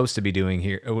not supposed to be doing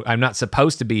here. I'm not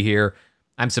supposed to be here.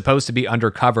 I'm supposed to be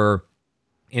undercover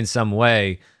in some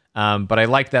way. But I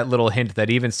like that little hint that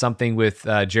even something with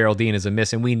Geraldine is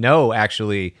amiss. And we know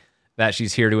actually that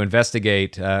she's here to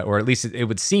investigate, or at least it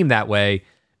would seem that way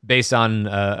based on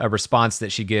a response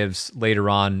that she gives later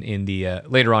on in the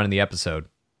episode.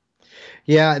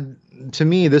 Yeah, to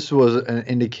me, this was an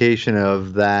indication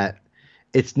of that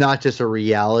it's not just a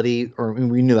reality, or I mean,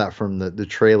 we knew that from the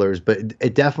trailers, but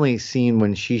it definitely seemed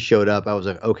when she showed up, I was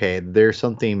like, okay, there's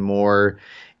something more.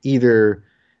 Either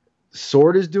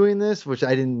Sword is doing this, which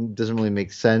doesn't really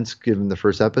make sense given the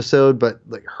first episode, but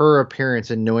like her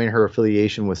appearance and knowing her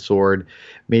affiliation with Sword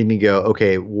made me go,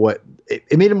 okay,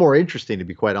 it made it more interesting, to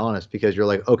be quite honest, because you're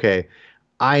like, okay,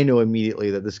 I know immediately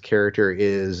that this character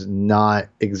is not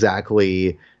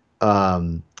exactly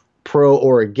pro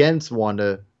or against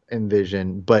Wanda and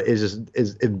Vision, but is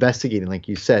investigating, like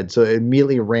you said. So it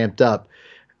immediately ramped up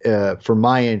for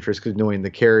my interest, because knowing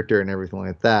the character and everything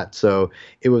like that. So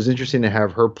it was interesting to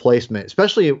have her placement,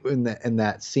 especially in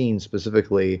that scene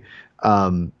specifically.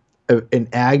 And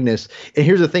Agnes, and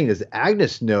here's the thing: does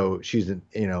Agnes know she's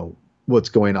what's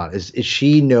going on? Is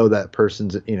she know that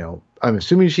person's, I'm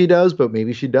assuming she does, but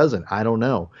maybe she doesn't. I don't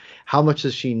know. How much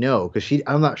does she know? Because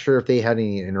I'm not sure if they had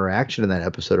any interaction in that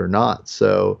episode or not.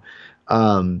 So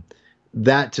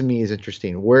that to me is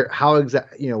interesting.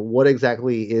 What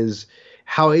exactly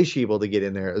how is she able to get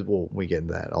in there? Well, we get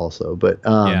into that also, but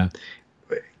Yeah.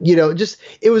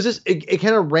 It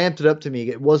kind of ramped it up to me.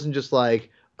 It wasn't just like,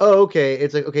 oh, okay.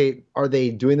 It's like, okay, are they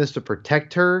doing this to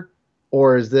protect her,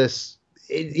 or is this?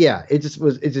 It's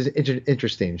just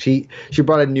interesting. She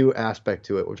brought a new aspect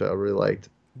to it, which I really liked.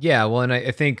 Yeah, well, and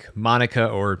I think Monica,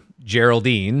 or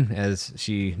Geraldine, as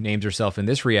she names herself in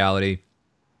this reality,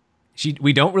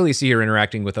 we don't really see her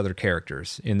interacting with other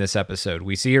characters in this episode.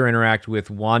 We see her interact with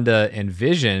Wanda and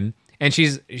Vision, and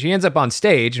she ends up on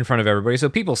stage in front of everybody, so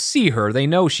people see her. They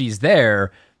know she's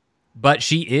there, but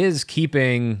she is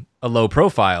keeping a low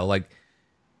profile. Like,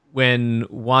 when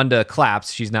Wanda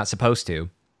claps, she's not supposed to,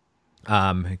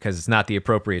 because it's not the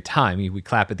appropriate time. We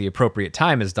clap at the appropriate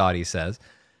time, as Dottie says.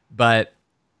 But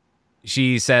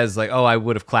she says, like, oh, I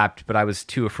would have clapped, but I was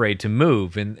too afraid to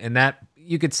move. And that,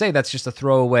 you could say that's just a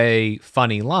throwaway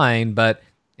funny line, but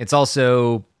it's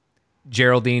also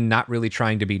Geraldine not really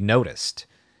trying to be noticed.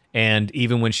 And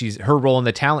even when her role in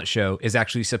the talent show is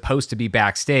actually supposed to be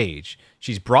backstage.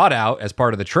 She's brought out as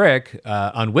part of the trick,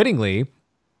 unwittingly,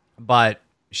 but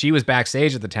she was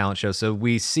backstage at the talent show. So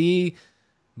we see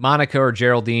Monica or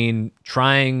Geraldine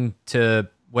trying to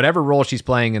whatever role she's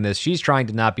playing in this, she's trying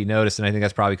to not be noticed. And I think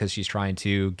that's probably because she's trying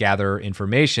to gather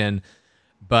information.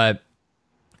 But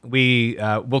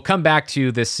we'll come back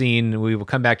to this scene. We will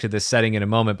come back to this setting in a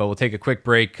moment, but we'll take a quick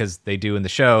break because they do in the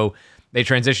show. They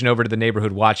transition over to the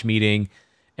neighborhood watch meeting.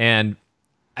 And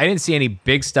I didn't see any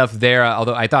big stuff there,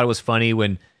 although I thought it was funny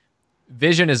when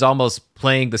Vision is almost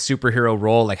playing the superhero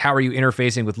role. Like, how are you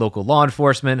interfacing with local law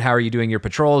enforcement? How are you doing your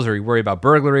patrols? Are you worried about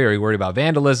burglary? Are you worried about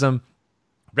vandalism?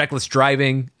 Reckless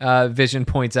driving, Vision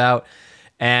points out.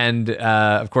 And,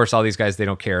 of course, all these guys, they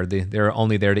don't care. They're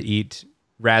only there to eat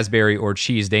raspberry or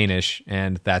cheese Danish,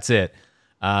 and that's it.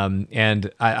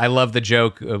 And I love the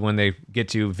joke when they get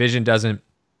to Vision doesn't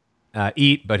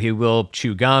eat, but he will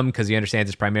chew gum because he understands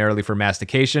it's primarily for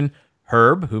mastication.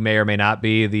 Herb, who may or may not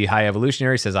be the high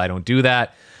evolutionary, says, I don't do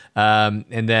that.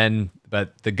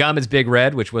 But the gum is Big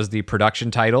Red, which was the production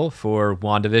title for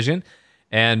WandaVision.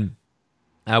 And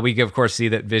we, of course, see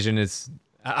that Vision is...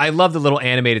 I love the little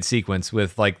animated sequence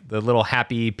with like the little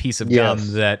happy piece of gum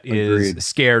that is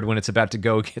scared when it's about to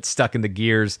go get stuck in the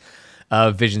gears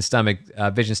of Vision's stomach.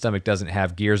 Vision's stomach doesn't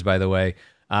have gears, by the way.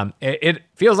 It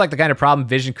feels like the kind of problem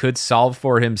Vision could solve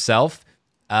for himself.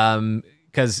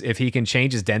 Because if he can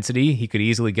change his density, he could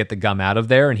easily get the gum out of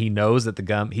there, and he knows that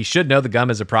he should know the gum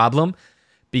is a problem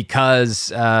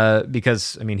because I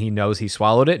mean, he knows he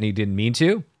swallowed it and he didn't mean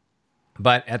to.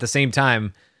 But at the same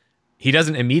time, he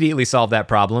doesn't immediately solve that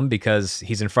problem because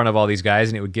he's in front of all these guys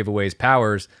and it would give away his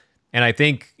powers. And I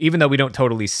think even though we don't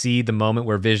totally see the moment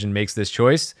where Vision makes this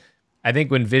choice, I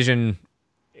think when Vision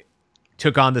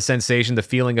took on the sensation, the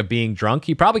feeling of being drunk,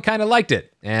 he probably kind of liked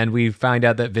it. And we find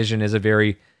out that Vision is a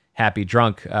very happy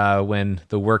drunk when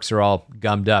the works are all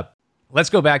gummed up.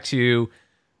 Let's go back to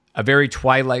a very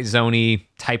Twilight Zone-y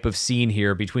type of scene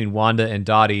here between Wanda and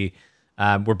Dottie.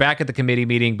 We're back at the committee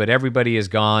meeting, but everybody is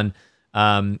gone.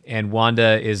 And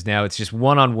Wanda is now, it's just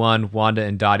one-on-one, Wanda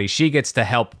and Dottie. She gets to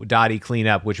help Dottie clean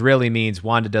up, which really means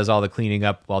Wanda does all the cleaning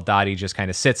up while Dottie just kind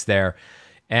of sits there.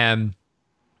 And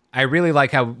I really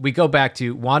like how we go back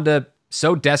to Wanda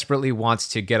so desperately wants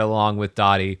to get along with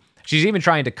Dottie. She's even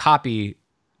trying to copy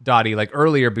Dottie, like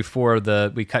earlier before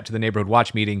we cut to the neighborhood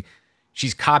watch meeting.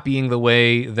 She's copying the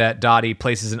way that Dottie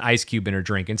places an ice cube in her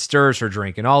drink and stirs her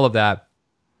drink and all of that.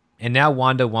 And now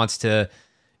Wanda wants to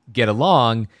get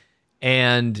along,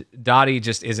 and Dottie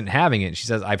just isn't having it. She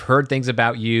says, I've heard things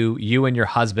about you and your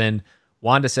husband.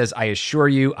 Wanda says, I assure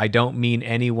you, I don't mean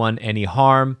anyone any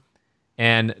harm.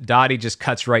 And Dottie just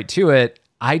cuts right to it.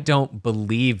 I don't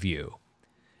believe you.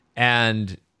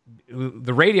 And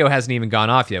the radio hasn't even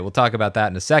gone off yet. We'll talk about that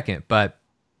in a second. But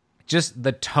just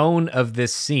the tone of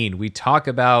this scene, we talk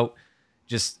about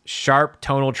just sharp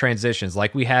tonal transitions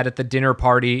like we had at the dinner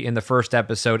party in the first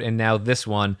episode and now this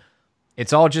one.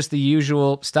 It's all just the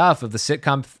usual stuff of the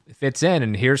sitcom fits in,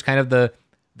 and here's kind of the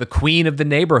queen of the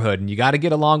neighborhood, and you got to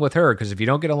get along with her, because if you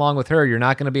don't get along with her, you're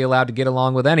not going to be allowed to get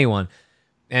along with anyone.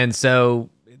 And so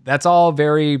that's all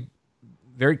very,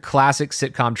 very classic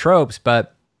sitcom tropes,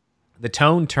 but the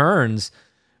tone turns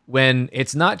when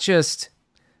it's not just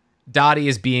Dottie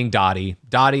is being Dottie,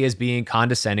 Dottie is being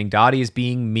condescending, Dottie is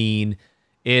being mean.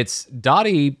 It's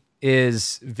Dottie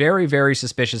is very, very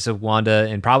suspicious of Wanda,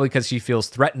 and probably because she feels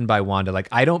threatened by Wanda. Like,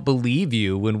 I don't believe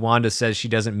you when Wanda says she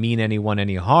doesn't mean anyone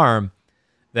any harm,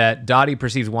 that Dottie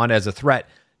perceives Wanda as a threat,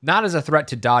 not as a threat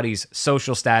to Dottie's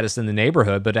social status in the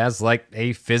neighborhood, but as like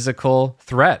a physical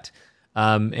threat.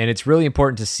 And it's really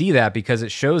important to see that because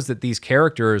it shows that these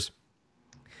characters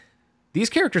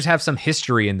have some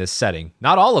history in this setting.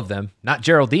 Not all of them, not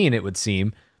Geraldine, it would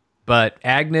seem, but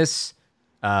Agnes,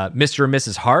 Mr. and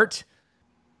Mrs. Hart,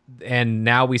 and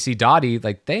now we see Dottie,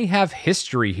 like they have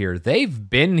history here. They've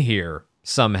been here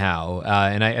somehow.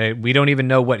 And we don't even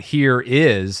know what here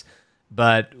is,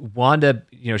 but Wanda,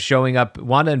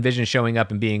 Wanda and Vision showing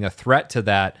up and being a threat to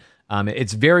that.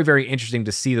 It's very, very interesting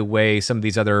to see the way some of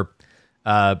these other,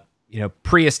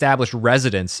 pre-established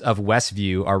residents of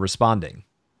Westview are responding.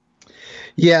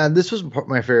 Yeah, this was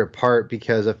my favorite part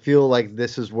because I feel like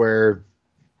this is where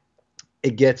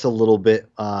it gets a little bit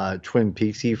Twin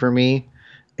Peaksy for me.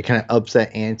 It kind of ups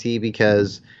that ante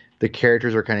because the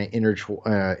characters are kind of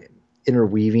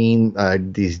interweaving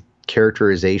these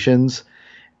characterizations.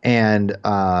 And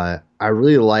I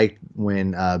really liked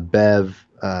when Bev,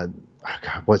 God,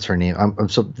 what's her name?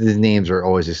 The names are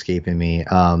always escaping me.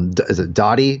 Is it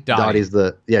Dottie? Dottie's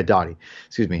Dottie.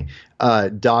 Excuse me.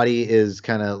 Dottie is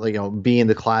kind of being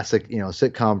the classic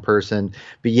sitcom person,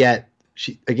 but yet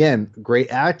she, again,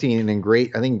 great acting and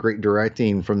great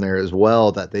directing from there as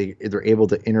well, that they're able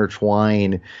to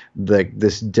intertwine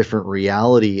this different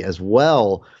reality as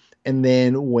well. And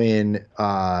then when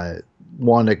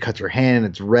Wanda cuts her hand and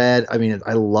it's red. I mean,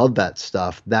 I love that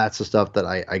stuff. That's the stuff that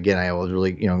I was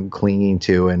really, clinging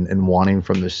to and wanting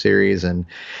from this series. And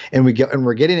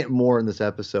we're getting it more in this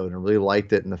episode, and I really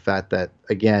liked it. And the fact that,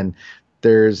 again,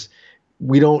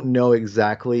 we don't know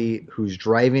exactly who's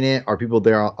driving it. Are people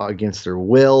there against their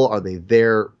will? Are they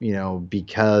there,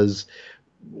 because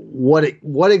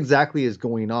what exactly is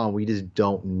going on? We just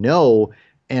don't know.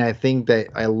 And I think that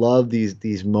I love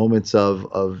these moments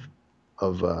of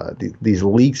these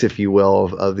leaks, if you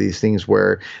will, of these things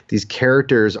where these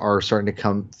characters are starting to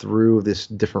come through this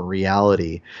different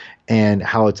reality, and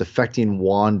how it's affecting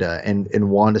Wanda, and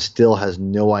Wanda still has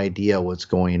no idea what's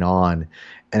going on.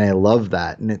 And I love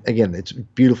that. And again, it's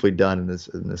beautifully done in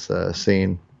this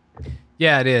scene.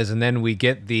 Yeah, it is. And then we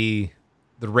get the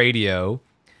radio,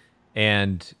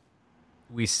 and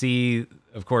we see,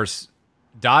 of course,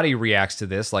 Dottie reacts to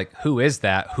this like, "Who is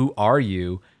that? Who are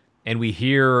you?" And we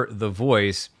hear the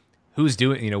voice, "Who's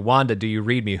doing, Wanda, do you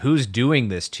read me? Who's doing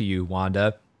this to you,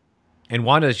 Wanda?" And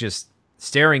Wanda's just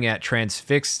staring at,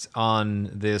 transfixed on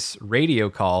this radio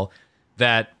call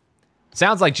that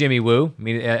sounds like Jimmy Woo. I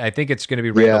mean, I think it's going to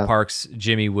be Randall Park's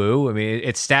Jimmy Woo. I mean,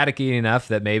 it's staticky enough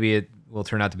that maybe it will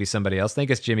turn out to be somebody else. I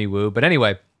think it's Jimmy Woo. But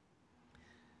anyway,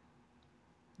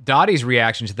 Dottie's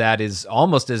reaction to that is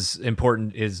almost as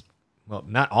important as, well,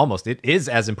 not almost, it is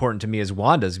as important to me as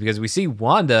Wanda's, because we see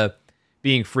Wanda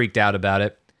being freaked out about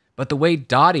it, but the way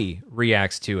Dottie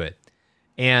reacts to it,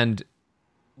 and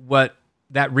what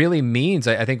that really means,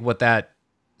 I think what that,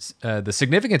 the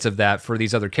significance of that for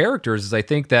these other characters is, I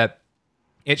think that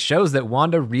it shows that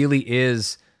Wanda really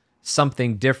is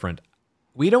something different.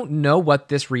 We don't know what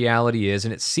this reality is,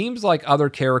 and it seems like other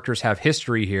characters have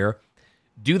history here.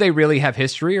 Do they really have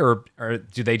history, or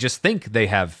do they just think they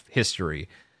have history?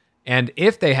 And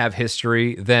if they have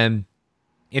history, then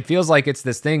it feels like it's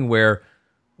this thing where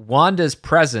Wanda's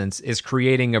presence is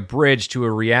creating a bridge to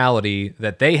a reality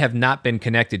that they have not been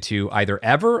connected to either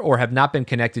ever, or have not been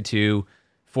connected to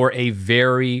for a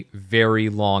very, very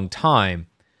long time.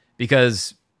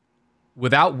 Because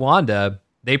without Wanda,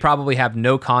 they probably have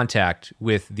no contact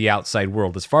with the outside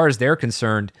world. As far as they're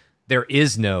concerned, there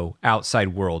is no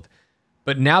outside world.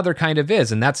 But now there kind of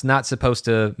is, and that's not supposed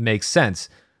to make sense.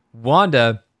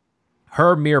 Wanda,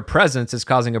 her mere presence is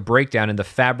causing a breakdown in the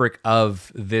fabric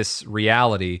of this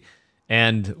reality.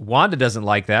 And Wanda doesn't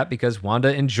like that, because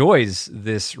Wanda enjoys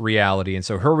this reality. And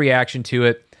so her reaction to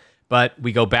it, but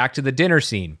we go back to the dinner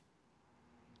scene.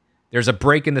 There's a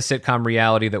break in the sitcom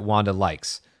reality that Wanda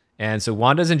likes. And so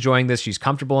Wanda's enjoying this. She's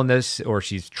comfortable in this, or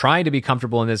she's trying to be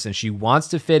comfortable in this, and she wants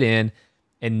to fit in.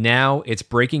 And now it's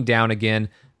breaking down again.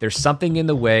 There's something in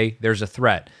the way. There's a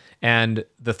threat. And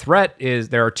the threat is,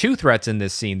 there are two threats in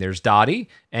this scene. There's Dottie,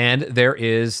 and there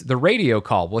is the radio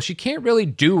call. Well, she can't really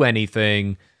do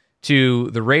anything to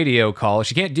the radio call.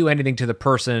 She can't do anything to the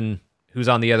person who's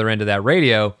on the other end of that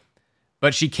radio,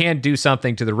 but she can do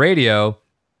something to the radio.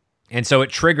 And so it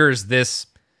triggers this,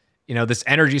 this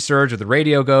energy surge where the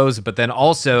radio goes, but then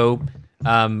also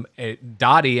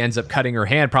Dottie ends up cutting her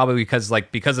hand, probably because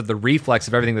of the reflex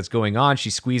of everything that's going on. She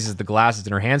squeezes the glasses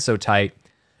in her hand so tight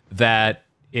that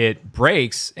it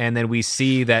breaks, and then we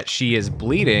see that she is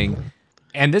bleeding.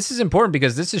 And this is important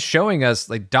because this is showing us,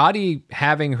 like, Dottie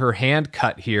having her hand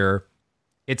cut here,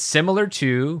 it's similar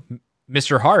to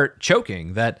Mr. Hart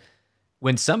choking, that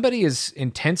when somebody is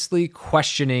intensely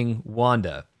questioning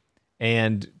Wanda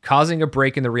and causing a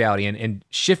break in the reality, and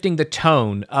shifting the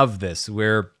tone of this,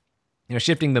 where,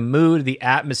 shifting the mood, the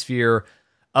atmosphere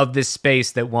of this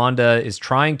space that Wanda is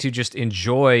trying to just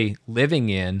enjoy living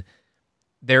in,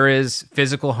 there is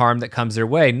physical harm that comes their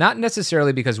way. Not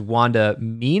necessarily because Wanda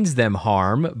means them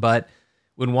harm, but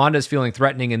when Wanda's feeling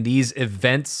threatening and these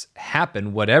events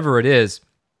happen, whatever it is,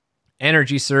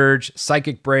 energy surge,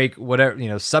 psychic break,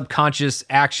 whatever, subconscious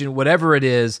action, whatever it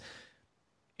is,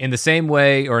 in the same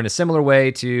way or in a similar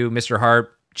way to Mr.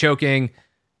 Hart choking,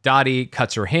 Dottie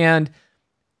cuts her hand.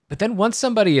 But then once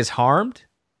somebody is harmed,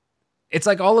 it's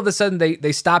like all of a sudden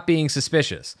they stop being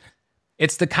suspicious.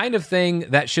 It's the kind of thing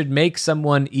that should make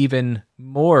someone even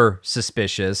more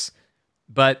suspicious,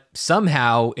 but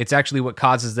somehow it's actually what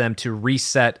causes them to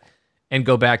reset and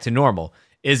go back to normal.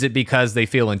 Is it because they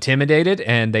feel intimidated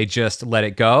and they just let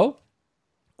it go?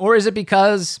 Or is it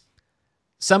because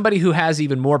somebody who has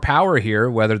even more power here,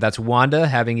 whether that's Wanda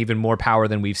having even more power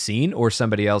than we've seen, or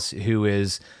somebody else who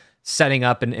is setting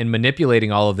up and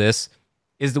manipulating all of this,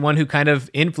 is the one who kind of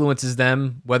influences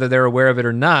them, whether they're aware of it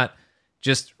or not,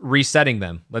 just resetting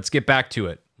them. Let's get back to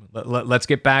it. Let's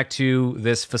get back to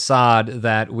this facade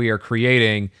that we are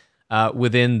creating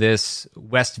within this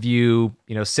Westview,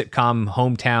 sitcom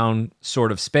hometown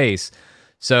sort of space.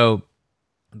 So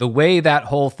the way that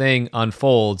whole thing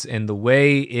unfolds and the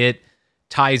way it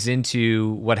ties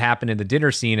into what happened in the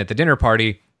dinner scene at the dinner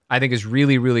party, I think is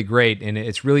really, really great. And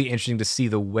it's really interesting to see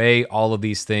the way all of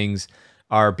these things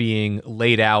are being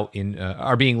laid out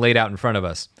in front of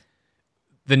us.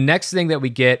 The next thing that we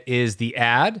get is the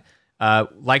ad.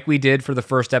 Like we did for the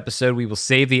first episode, we will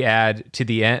save the ad to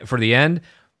the end for the end.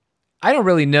 I don't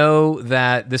really know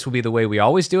that this will be the way we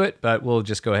always do it, but we'll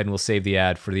just go ahead and we'll save the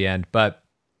ad for the end. But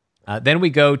then we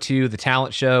go to the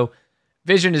talent show.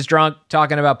 Vision is drunk,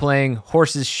 talking about playing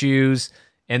horse's shoes.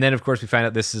 And then, of course, we find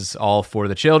out this is all for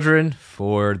the children,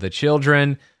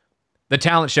 The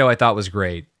talent show I thought was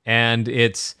great. And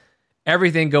it's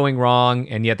everything going wrong,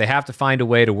 and yet they have to find a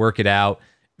way to work it out.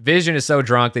 Vision is so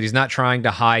drunk that he's not trying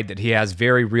to hide that he has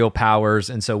very real powers.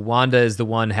 And so Wanda is the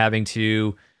one having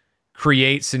to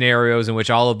create scenarios in which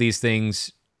all of these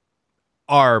things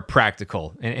are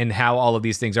practical and how all of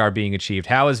these things are being achieved.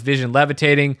 How is Vision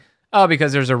levitating? Oh,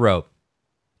 because there's a rope.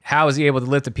 How is he able to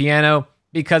lift the piano?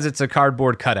 Because it's a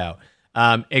cardboard cutout.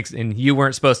 And you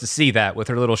weren't supposed to see that with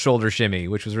her little shoulder shimmy,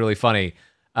 which was really funny.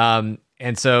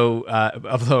 And so,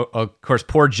 of course,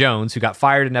 poor Jones, who got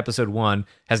fired in episode 1,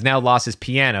 has now lost his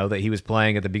piano that he was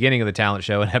playing at the beginning of the talent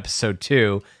show in episode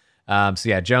 2. So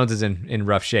yeah, Jones is in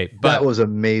rough shape. But that was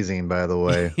amazing, by the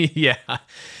way. Yeah.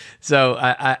 So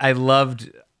I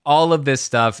loved all of this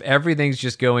stuff. Everything's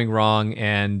just going wrong,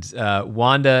 and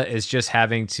Wanda is just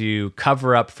having to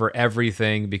cover up for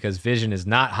everything because Vision is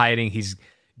not hiding. He's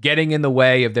getting in the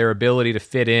way of their ability to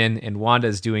fit in, and Wanda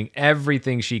is doing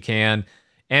everything she can.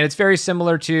 And it's very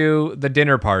similar to the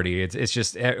dinner party. It's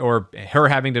just, or her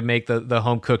having to make the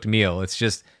home cooked meal. It's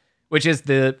just, which is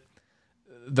the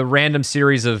random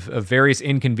series of various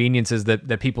inconveniences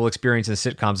that people experience in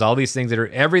sitcoms. All these things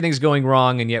everything's going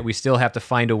wrong, and yet we still have to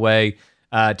find a way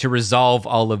to resolve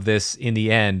all of this in the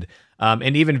end.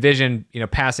 And even Vision,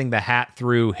 passing the hat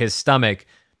through his stomach,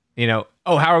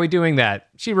 oh, how are we doing that?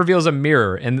 She reveals a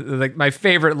mirror. And like my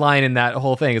favorite line in that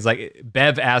whole thing is like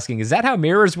Bev asking, is that how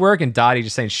mirrors work? And Dottie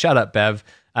just saying, shut up, Bev.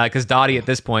 Because Dottie at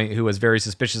this point, who was very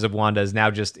suspicious of Wanda, is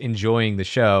now just enjoying the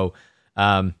show.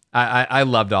 I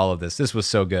loved all of this. This was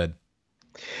so good.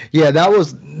 Yeah, that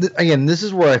was, again, this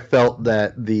is where I felt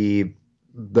that the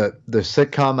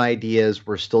sitcom ideas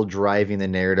were still driving the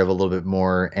narrative a little bit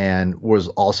more and was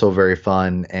also very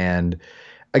fun. And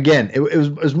again, it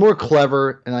was more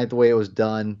clever, and I like the way it was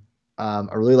done. I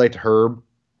really liked Herb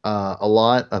a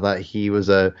lot. I thought he was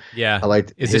I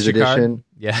liked his addition.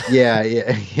 Yeah.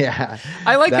 Yeah.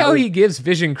 I like how he gives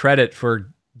Vision credit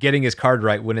for getting his card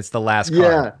right when it's the last card.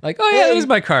 Yeah. Like, oh yeah, that is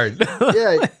my card.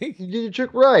 Yeah, you did your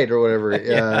trick right or whatever.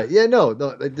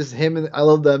 No, just him, and I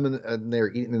love them, and they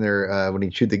were eating their when he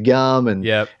chewed the gum, and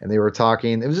they were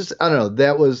talking. It was just, I don't know,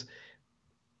 that was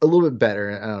a little bit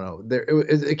better. I don't know.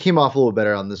 It came off a little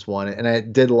better on this one, and I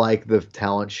did like the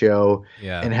talent show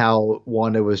and how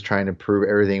Wanda was trying to prove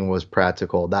everything was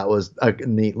practical. That was a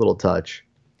neat little touch.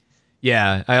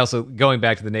 Yeah, I also, going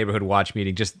back to the neighborhood watch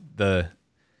meeting, just the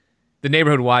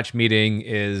neighborhood watch meeting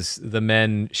is the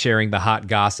men sharing the hot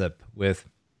gossip with,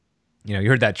 you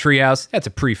heard that treehouse? That's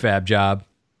a prefab job.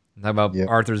 Talk about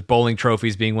Arthur's bowling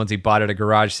trophies being ones he bought at a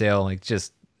garage sale. Like,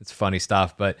 just, it's funny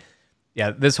stuff. But yeah,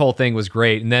 this whole thing was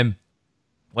great. And then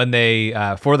when they,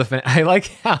 I like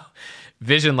how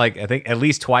Vision, like, I think at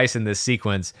least twice in this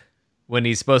sequence, when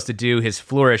he's supposed to do his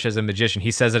flourish as a magician, he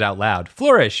says it out loud,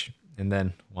 flourish. And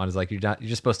then Wanda's like, you're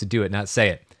just supposed to do it, not say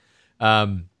it.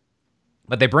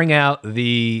 But they bring out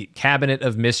the Cabinet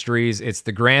of Mysteries. It's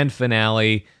the grand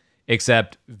finale,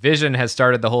 except Vision has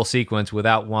started the whole sequence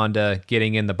without Wanda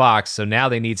getting in the box. So now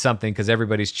they need something because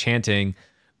everybody's chanting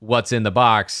what's in the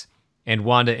box. And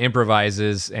Wanda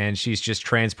improvises, and she's just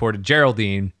transported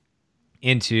Geraldine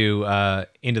into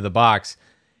the box.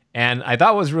 And I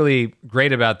thought what was really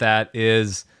great about that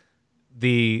is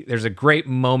there's a great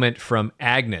moment from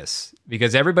Agnes,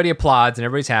 because everybody applauds and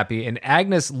everybody's happy, and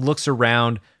Agnes looks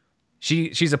around.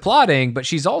 She's applauding, but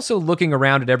she's also looking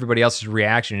around at everybody else's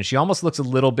reaction, and she almost looks a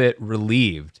little bit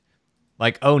relieved.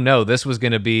 Like, oh no, this was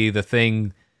going to be the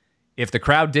thing. If the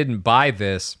crowd didn't buy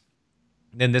this,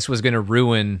 then this was going to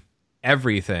ruin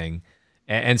everything.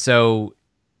 And so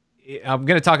I'm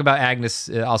going to talk about Agnes.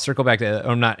 I'll circle back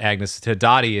to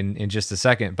Dottie in just a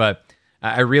second, but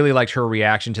I really liked her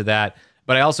reaction to that.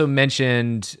 But I also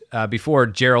mentioned before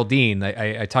Geraldine,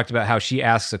 I talked about how she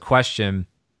asks a question.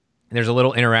 There's a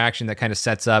little interaction that kind of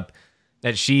sets up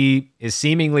that she is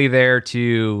seemingly there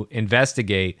to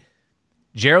investigate.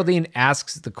 Geraldine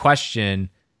asks the question,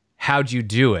 how'd you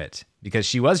do it? Because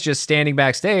she was just standing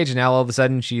backstage, and now all of a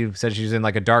sudden she said she's in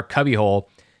like a dark cubbyhole.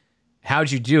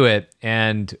 how'd you do it?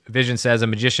 And Vision says, a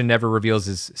magician never reveals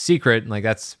his secret. And like,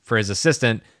 that's for his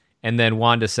assistant. And then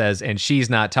Wanda says, and she's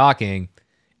not talking.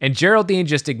 And Geraldine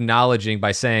just acknowledging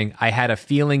by saying, I had a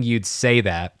feeling you'd say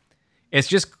that. It's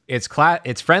just, it's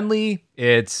friendly.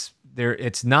 It's there.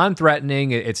 It's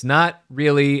non-threatening. It's not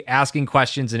really asking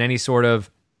questions in any sort of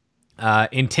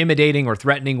intimidating or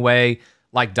threatening way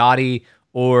like Dottie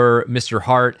or Mr.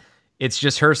 Hart. It's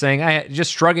just her saying,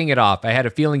 just shrugging it off. I had a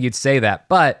feeling you'd say that.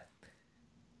 But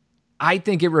I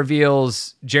think it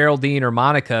reveals Geraldine or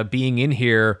Monica being in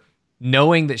here,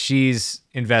 knowing that she's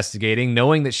investigating,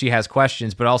 knowing that she has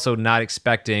questions, but also not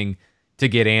expecting to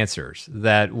get answers.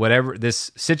 That whatever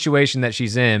this situation that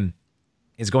she's in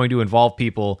is going to involve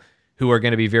people who are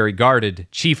going to be very guarded,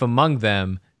 chief among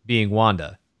them being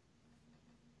Wanda.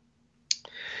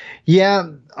 Yeah,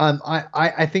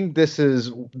 I think this.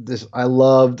 I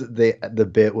loved the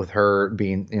bit with her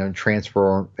being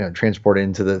transported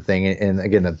into the thing, and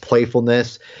again the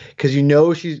playfulness, because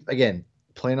she's again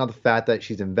playing on the fact that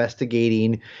she's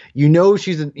investigating.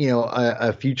 She's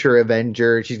a future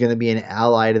Avenger. She's going to be an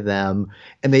ally to them,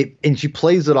 and she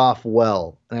plays it off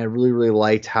well. And I really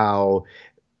liked how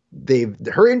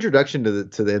her introduction to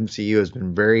the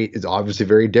MCU is obviously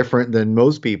very different than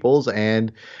most people's,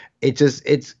 and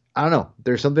it's I don't know.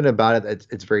 There's something about it that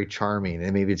it's very charming,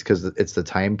 and maybe it's because it's the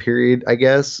time period, I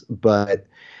guess. But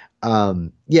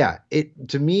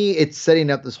to me, it's setting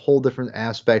up this whole different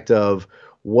aspect of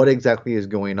what exactly is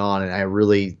going on, and I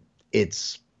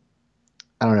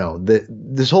don't know.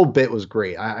 This whole bit was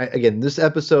great. Again, this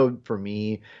episode for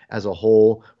me as a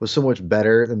whole was so much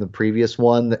better than the previous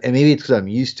one, and maybe it's because I'm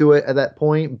used to it at that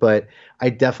point. But I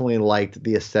definitely liked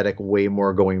the aesthetic way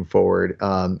more going forward,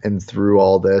 and through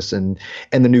all this, and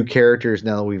the new characters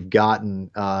now that we've gotten,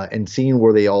 and seeing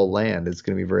where they all land, it's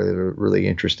going to be really, really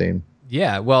interesting.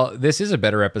 Yeah, well, this is a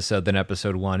better episode than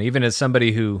episode 1. Even as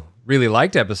somebody who really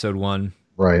liked episode 1.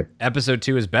 Right. Episode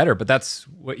 2 is better, but that's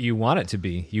what you want it to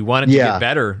be. You want it to get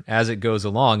better as it goes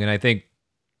along. And I think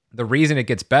the reason it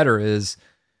gets better is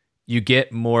you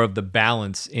get more of the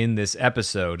balance in this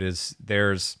episode.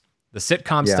 There's the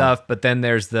sitcom stuff, but then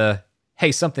there's the,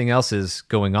 hey, something else is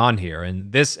going on here.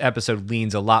 And this episode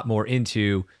leans a lot more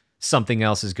into something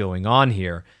else is going on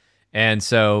here. And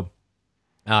so,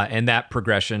 and that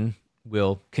progression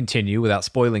will continue without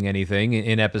spoiling anything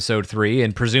in episode 3.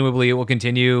 And presumably it will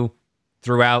continue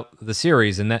throughout the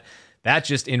series, and that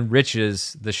just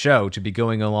enriches the show to be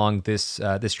going along this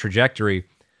trajectory.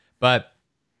 But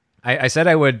I said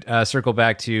I would circle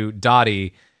back to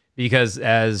Dottie, because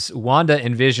as Wanda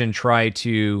and Vision try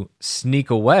to sneak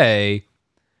away,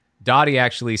 Dottie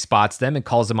actually spots them and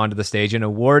calls them onto the stage and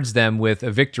awards them with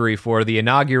a victory for the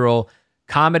inaugural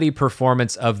comedy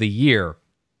performance of the year.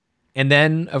 And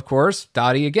then, of course,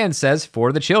 Dottie again says,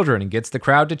 for the children, and gets the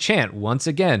crowd to chant once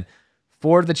again,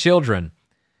 for the children.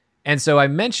 And so I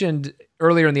mentioned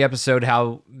earlier in the episode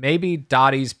how maybe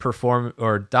Dottie's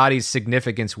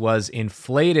significance was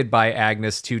inflated by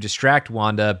Agnes to distract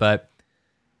Wanda, but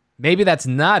maybe that's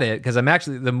not it, because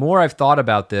the more I've thought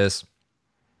about this,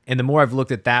 and the more I've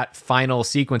looked at that final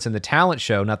sequence in the talent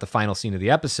show, not the final scene of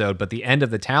the episode, but the end of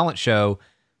the talent show,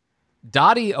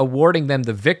 Dottie awarding them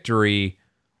the victory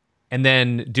and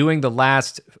then leading the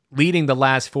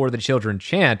last for the children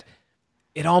chant,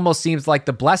 it almost seems like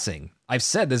the blessing. I've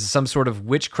said this is some sort of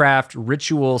witchcraft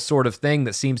ritual sort of thing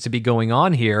that seems to be going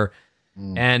on here.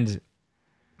 And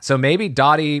so maybe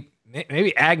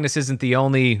Agnes isn't the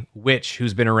only witch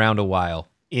who's been around a while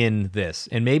in this.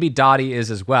 And maybe Dottie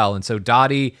is as well. And so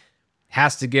Dottie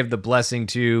has to give the blessing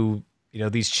to,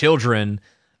 these children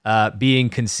being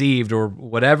conceived or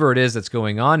whatever it is that's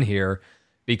going on here,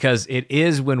 because it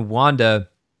is when Wanda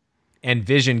and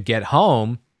Vision get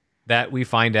home that we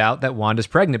find out that Wanda's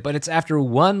pregnant. But it's after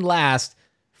one last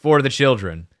for the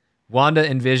children. Wanda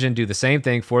and Vision do the same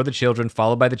thing for the children,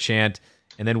 followed by the chant.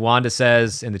 And then Wanda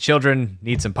says, and the children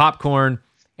need some popcorn.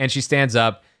 And she stands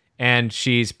up and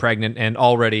she's pregnant and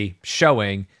already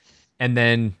showing. And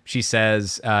then she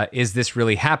says, is this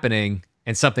really happening?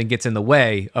 And something gets in the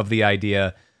way of the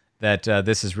idea that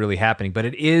this is really happening. But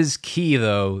it is key,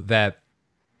 though, that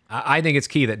I think it's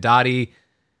key that Dottie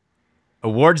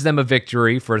awards them a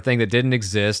victory for a thing that didn't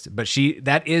exist, but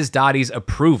that is Dottie's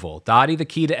approval. Dottie, the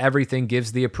key to everything,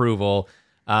 gives the approval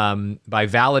by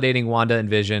validating Wanda and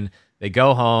Vision. They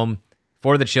go home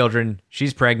for the children.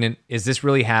 She's pregnant. Is this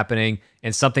really happening?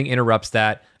 And something interrupts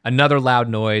that. Another loud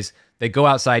noise. They go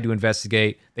outside to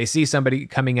investigate. They see somebody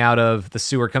coming out of the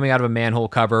sewer, coming out of a manhole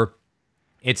cover.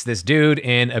 It's this dude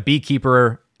in a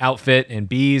beekeeper outfit and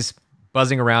bees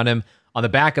buzzing around him. On the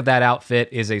back of that outfit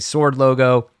is a sword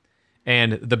logo.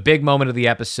 And the big moment of the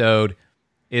episode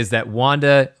is that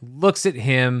Wanda looks at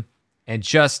him and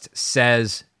just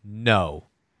says no.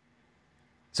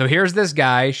 So here's this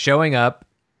guy showing up,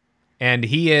 and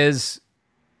he's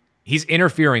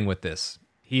interfering with this.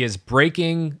 He is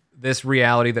breaking this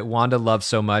reality that Wanda loves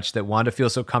so much, that Wanda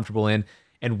feels so comfortable in,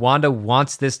 and Wanda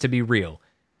wants this to be real.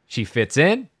 She fits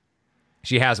in.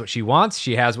 She has what she wants.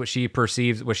 She has what she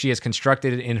perceives, what she has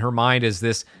constructed in her mind as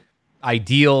this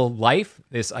ideal life,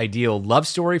 this ideal love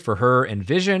story for her and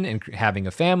Vision, and having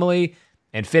a family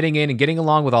and fitting in and getting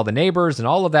along with all the neighbors and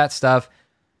all of that stuff.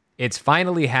 It's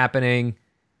finally happening,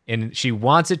 and she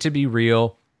wants it to be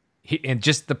real. And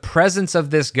just the presence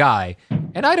of this guy,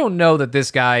 and I don't know that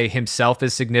this guy himself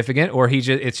is significant, or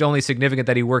it's only significant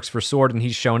that he works for S.W.O.R.D. and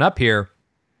he's shown up here.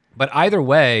 But either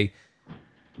way,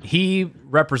 he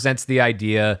represents the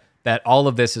idea that all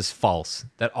of this is false,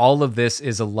 that all of this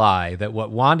is a lie, that what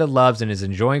Wanda loves and is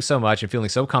enjoying so much and feeling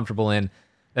so comfortable in,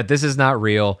 that this is not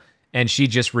real, and she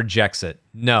just rejects it.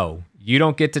 No, you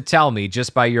don't get to tell me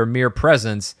just by your mere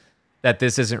presence that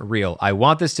this isn't real. I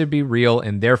want this to be real,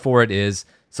 and therefore it is.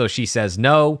 So she says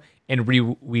no, and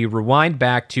we rewind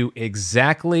back to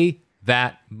exactly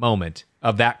that moment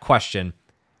of that question.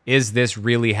 Is this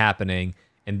really happening?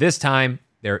 And this time,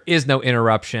 there is no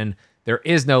interruption. There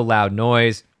is no loud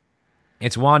noise.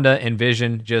 It's Wanda and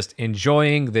Vision just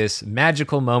enjoying this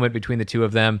magical moment between the two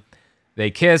of them.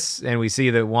 They kiss, and we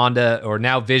see that Wanda, or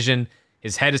now Vision,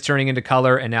 his head is turning into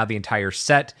color, and now the entire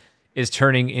set is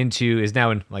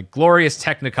now in like glorious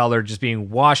Technicolor, just being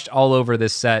washed all over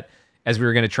this set, as we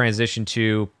were going to transition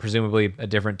to presumably a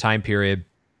different time period,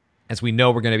 as we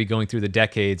know we're going to be going through the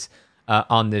decades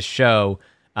on this show.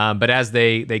 But as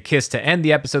they kiss to end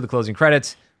the episode, the closing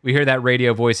credits, we hear that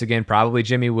radio voice again, probably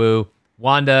Jimmy Woo.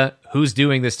 Wanda, who's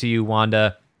doing this to you,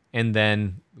 Wanda? And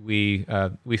then we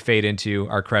fade into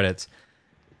our credits.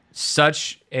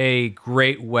 Such a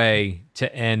great way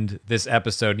to end this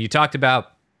episode. You talked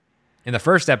about in the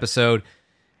first episode,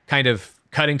 kind of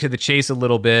cutting to the chase a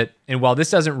little bit. And while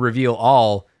this doesn't reveal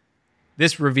all,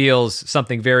 this reveals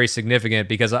something very significant,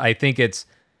 because I think it's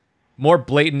more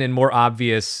blatant and more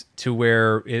obvious to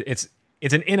where it's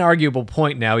an inarguable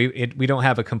point now. We don't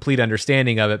have a complete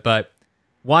understanding of it, but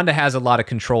Wanda has a lot of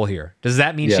control here. Does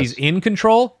that mean she's in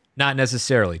control? Not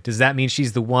necessarily. Does that mean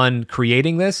she's the one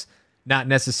creating this? Not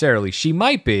necessarily. She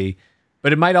might be,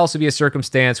 but it might also be a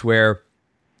circumstance where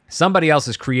somebody else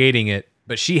is creating it,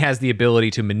 but she has the ability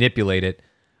to manipulate it.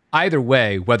 Either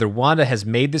way, whether Wanda has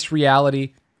made this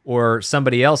reality or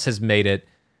somebody else has made it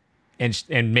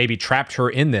and maybe trapped her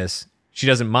in this, she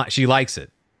doesn't mind. She likes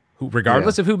it.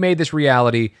 Regardless of who made this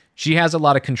reality, she has a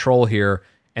lot of control here,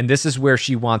 and this is where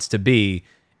she wants to be.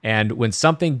 And when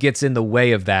something gets in the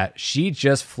way of that, she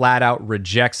just flat out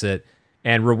rejects it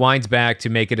and rewinds back to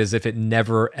make it as if it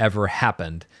never, ever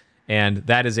happened. And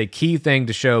that is a key thing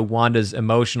to show Wanda's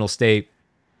emotional state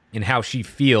and how she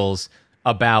feels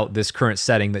about this current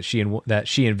setting that she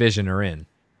and Vision are in.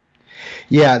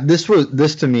 Yeah, this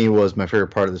to me was my favorite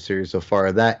part of the series so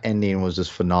far. That ending was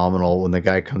just phenomenal when the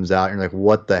guy comes out and you're like,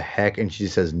 what the heck? And she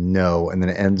says no, and then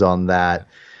it ends on that.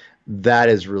 That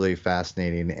is really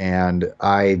fascinating. And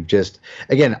I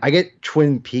get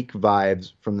Twin Peak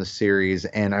vibes from the series,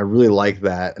 and I really like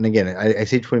that. And again, I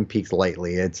say Twin Peaks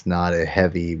lightly. It's not a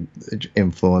heavy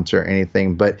influence or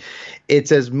anything, but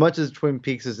it's as much as Twin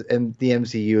Peaks as and the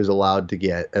MCU is allowed to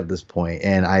get at this point.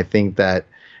 And I think that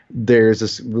there's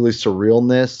this really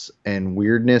surrealness and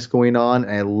weirdness going on.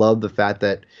 And I love the fact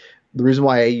that the reason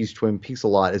why I use Twin Peaks a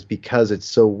lot is because it's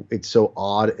so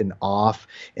odd and off,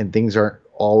 and things aren't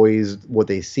always what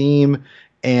they seem,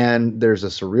 and there's a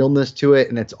surrealness to it,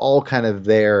 and it's all kind of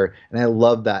there, and I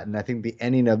love that. And I think the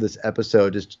ending of this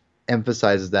episode just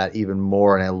emphasizes that even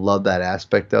more, and I love that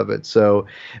aspect of it. So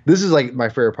this is like my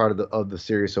favorite part of the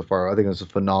series so far. I think it's a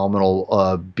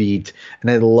phenomenal beat, and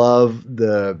I love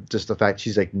the fact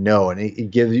she's like no, and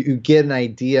it gives you get an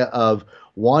idea of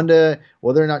Wanda,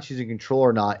 whether or not she's in control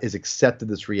or not, is accepted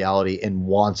this reality and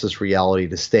wants this reality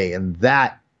to stay, and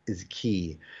that is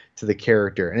key to the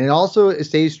character. And it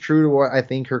stays true to what I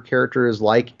think her character is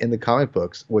like in the comic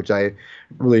books, which I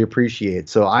really appreciate.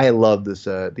 So I love this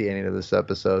the ending of this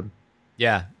episode.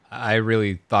 Yeah, I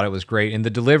really thought it was great. And the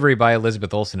delivery by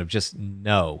Elizabeth Olsen of just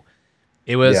no.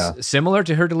 It was similar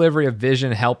to her delivery of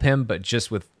Vision Help Him, but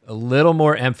just with a little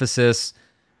more emphasis,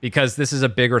 because this is a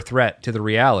bigger threat to the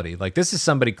reality. Like, this is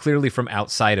somebody clearly from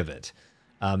outside of it.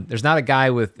 There's not a guy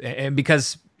and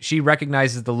because she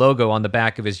recognizes the logo on the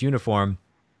back of his uniform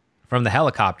from the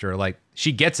helicopter, like,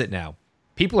 she gets it now.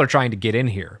 People are trying to get in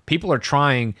here. People are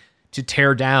trying to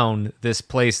tear down this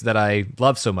place that I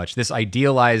love so much, this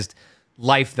idealized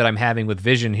life that I'm having with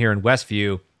Vision here in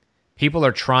Westview. People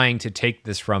are trying to take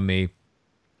this from me,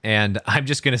 and I'm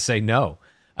just going to say no.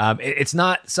 It's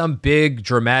not some big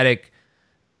dramatic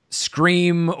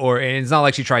scream, and it's not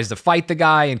like she tries to fight the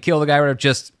guy and kill the guy or whatever.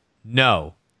 Just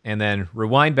no. And then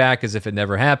rewind back as if it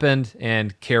never happened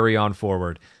and carry on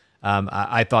forward.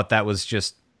 I thought that was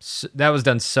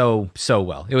done so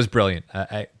well. It was brilliant.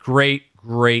 A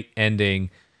great ending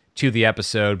to the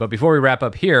episode. But before we wrap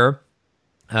up here,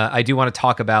 I do want to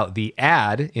talk about the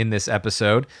ad in this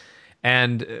episode.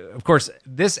 And of course,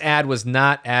 this ad was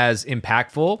not as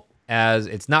impactful, as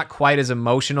it's not quite as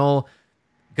emotional,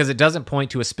 because it doesn't point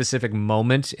to a specific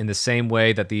moment in the same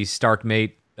way that the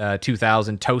Starkmate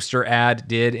 2000 toaster ad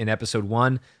did in episode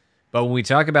 1. But when we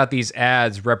talk about these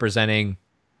ads representing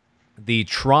the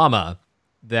trauma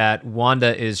that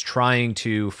Wanda is trying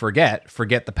to forget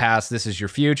the past, this is your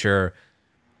future,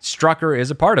 Strucker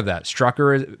is a part of that.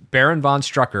 Baron von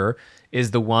Strucker is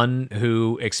the one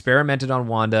who experimented on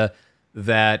Wanda,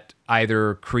 that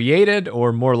either created,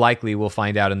 or more likely we'll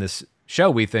find out in this show,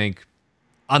 we think,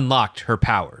 unlocked her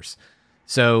powers.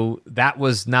 So that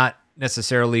was not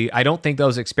necessarily, I don't think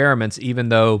those experiments, even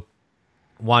though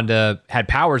Wanda had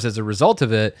powers as a result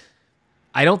of it,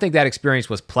 I don't think that experience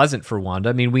was pleasant for Wanda.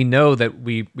 I mean, we know that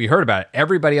we heard about it.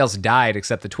 Everybody else died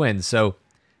except the twins. So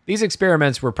these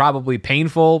experiments were probably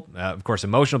painful, of course,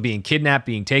 emotional, being kidnapped,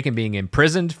 being taken, being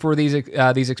imprisoned for these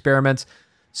experiments.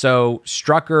 So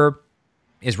Strucker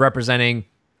is representing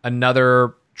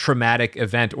another traumatic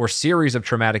event or series of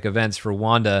traumatic events for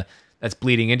Wanda that's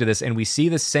bleeding into this. And we see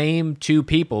the same two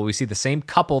people. We see the same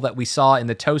couple that we saw in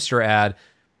the toaster ad.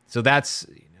 So that's,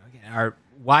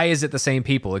 why is it the same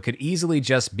people? It could easily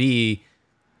just be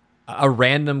a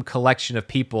random collection of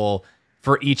people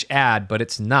for each ad, but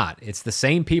it's not. It's the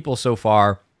same people so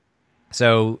far.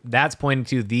 So that's pointing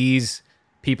to these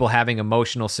people having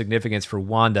emotional significance for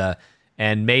Wanda.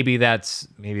 And maybe that's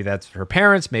her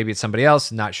parents, maybe it's somebody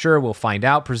else, not sure. We'll find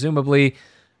out, presumably.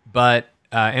 But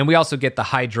and we also get the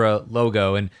Hydra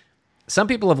logo. And some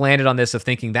people have landed on this of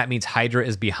thinking that means Hydra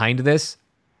is behind this.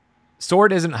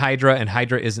 Sword isn't Hydra, and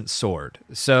Hydra isn't Sword.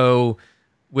 So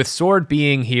with Sword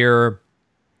being here,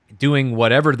 doing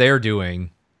whatever they're doing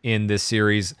in this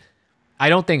series, I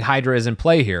don't think Hydra is in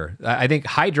play here. I think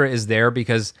Hydra is there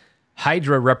because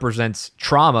Hydra represents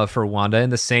trauma for Wanda in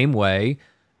the same way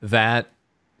that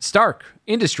Stark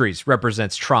Industries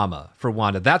represents trauma for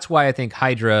Wanda. That's why I think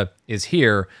Hydra is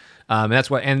here.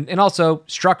 That's why, and also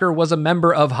Strucker was a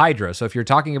member of Hydra. So if you're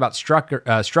talking about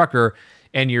Strucker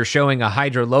and you're showing a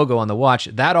Hydra logo on the watch,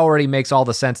 that already makes all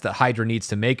the sense that Hydra needs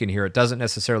to make in here. It doesn't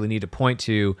necessarily need to point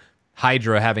to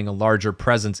Hydra having a larger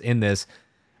presence in this.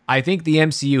 I think the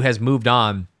MCU has moved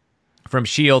on from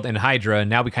S.H.I.E.L.D. and Hydra, and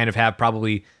now we kind of have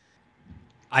probably,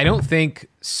 I don't think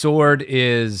Sword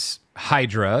is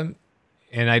Hydra,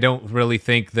 and I don't really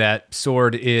think that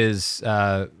Sword is,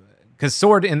 because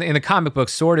Sword in the comic book,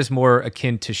 Sword is more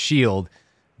akin to S.H.I.E.L.D.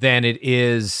 than it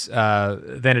is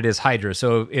Hydra.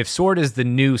 So if Sword is the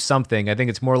new something, I think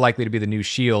it's more likely to be the new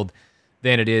S.H.I.E.L.D.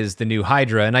 than it is the new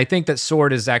Hydra. And I think that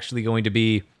Sword is actually going to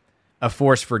be a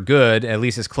force for good, at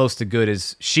least as close to good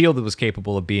as S.H.I.E.L.D. was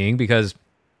capable of being, because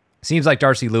it seems like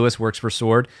Darcy Lewis works for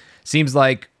Sword. Seems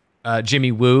like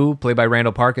Jimmy Woo, played by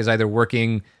Randall Park, is either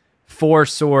working for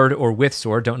Sword or with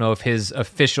Sword. Don't know if his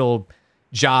official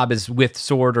job is with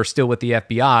Sword or still with the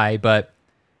FBI, but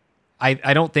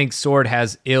I don't think Sword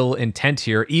has ill intent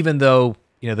here, even though,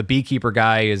 the beekeeper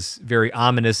guy is very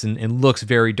ominous and looks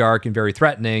very dark and very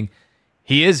threatening.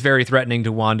 He is very threatening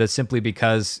to Wanda simply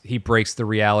because he breaks the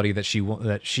reality that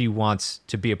she wants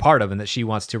to be a part of and that she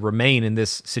wants to remain in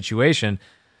this situation.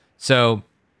 So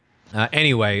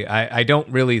anyway, I don't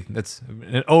really, that's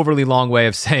an overly long way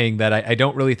of saying that I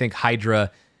don't really think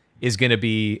Hydra is going to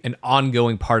be an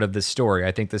ongoing part of this story.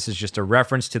 I think this is just a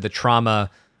reference to the trauma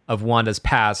of Wanda's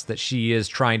past that she is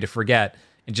trying to forget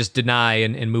and just deny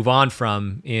and move on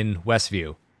from in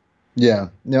Westview. Yeah.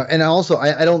 No, and also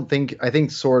I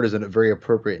think Sword is a very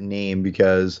appropriate name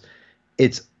because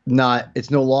it's no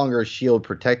longer S.H.I.E.L.D.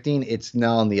 protecting, it's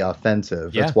now on the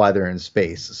offensive. That's why they're in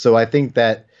space. So I think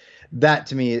that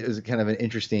to me is kind of an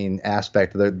interesting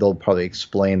aspect that they'll probably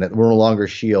explain, that we're no longer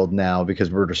S.H.I.E.L.D. now because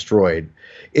we're destroyed.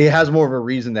 It has more of a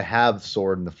reason to have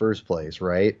Sword in the first place,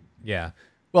 right? Yeah.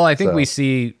 Well, I think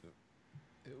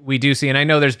we do see, and I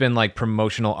know there's been like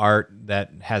promotional art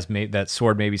that has made that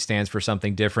Sword maybe stands for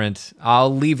something different.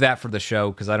 I'll leave that for the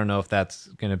show because I don't know if that's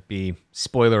going to be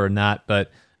spoiler or not,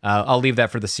 but I'll leave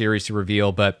that for the series to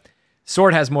reveal. But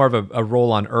Sword has more of a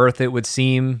role on Earth, it would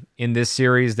seem, in this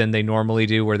series than they normally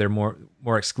do, where they're more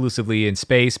exclusively in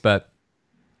space. But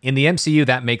in the MCU,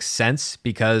 that makes sense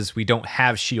because we don't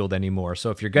have S.H.I.E.L.D. anymore. So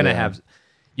if you're going to have,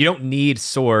 you don't need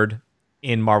Sword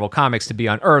in Marvel Comics to be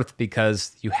on Earth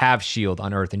because you have S.H.I.E.L.D.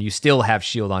 on Earth and you still have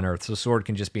S.H.I.E.L.D. on Earth, so S.W.O.R.D.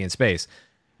 can just be in space.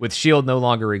 With S.H.I.E.L.D. no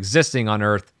longer existing on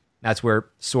Earth, that's where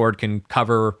S.W.O.R.D. can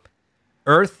cover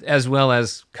Earth as well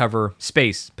as cover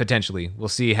space, potentially. We'll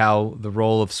see how the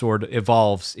role of S.W.O.R.D.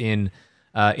 evolves in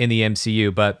the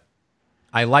MCU, but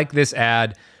I like this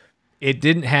ad. It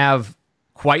didn't have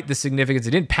quite the significance.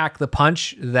 It didn't pack the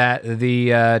punch that the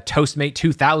Toastmate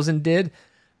 2000 did,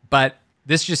 but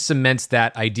this just cements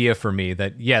that idea for me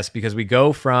that, yes, because we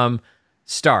go from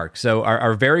Stark. So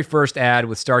our very first ad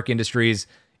with Stark Industries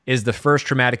is the first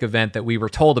traumatic event that we were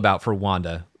told about for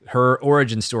Wanda. Her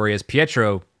origin story, as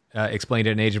Pietro explained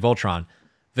it in Age of Ultron.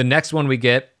 The next one we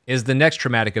get is the next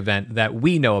traumatic event that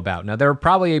we know about. Now, there are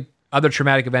probably other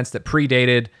traumatic events that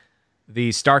predated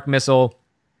the Stark missile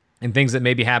and things that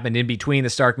maybe happened in between the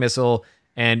Stark missile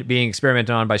and being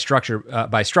experimented on by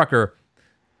Strucker.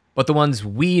 But the ones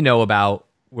we know about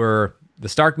were the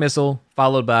Stark missile,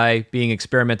 followed by being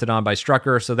experimented on by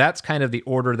Strucker. So that's kind of the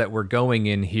order that we're going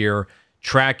in here,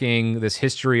 tracking this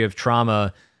history of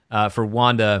trauma for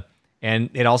Wanda. And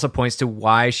it also points to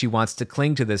why she wants to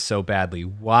cling to this so badly.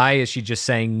 Why is she just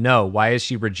saying no? Why is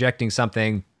she rejecting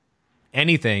something,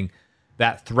 anything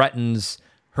that threatens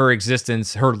her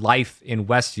existence, her life in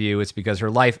Westview? It's because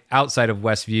her life outside of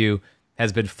Westview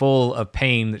has been full of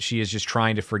pain that she is just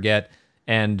trying to forget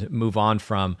and move on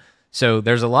from. So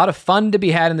there's a lot of fun to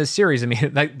be had in this series. I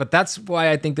mean, but that's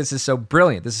why I think this is so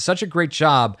brilliant. This is such a great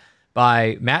job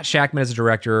by Matt Shakman as a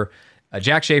director,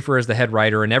 Jack Schaefer as the head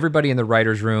writer, and everybody in the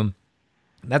writer's room.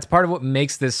 That's part of what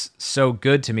makes this so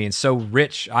good to me and so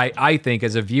rich, I think,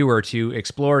 as a viewer to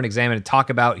explore and examine and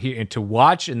talk about here and to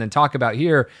watch and then talk about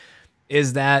here,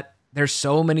 is that there's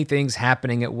so many things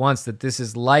happening at once that this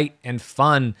is light and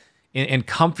fun and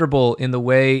comfortable in the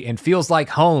way and feels like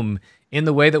home in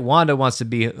the way that Wanda wants to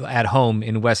be at home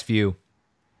in Westview.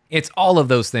 It's all of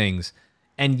those things.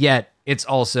 And yet it's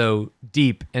also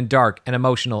deep and dark and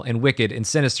emotional and wicked and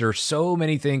sinister. So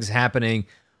many things happening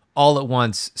all at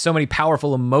once. So many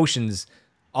powerful emotions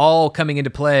all coming into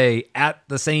play at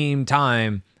the same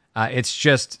time. It's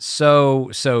just so,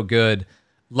 so good.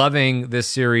 Loving this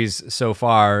series so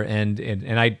far. And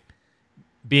I,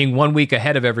 being 1 week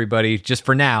ahead of everybody, just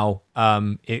for now,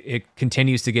 it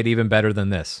continues to get even better than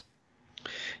this.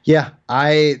 Yeah,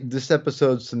 this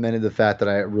episode cemented the fact that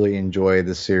I really enjoy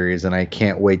this series, and I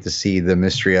can't wait to see the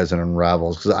mystery as it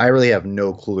unravels, because I really have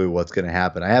no clue what's going to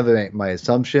happen. I have my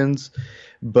assumptions,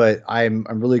 but I'm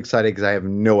really excited because I have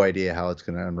no idea how it's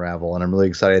going to unravel, and I'm really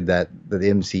excited that the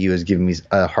MCU has given me,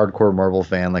 a hardcore Marvel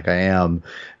fan like I am,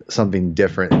 something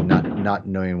different and not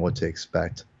knowing what to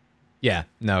expect. Yeah,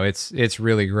 no, it's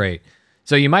really great.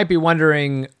 So you might be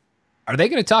wondering, are they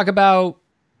going to talk about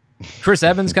Chris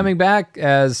Evans coming back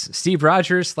as Steve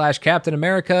Rogers / Captain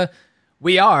America?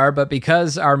 We are, but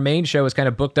because our main show is kind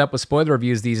of booked up with spoiler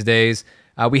reviews these days,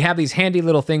 we have these handy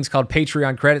little things called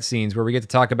Patreon credit scenes where we get to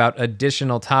talk about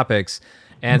additional topics.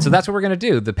 And so that's what we're going to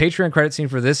do. The Patreon credit scene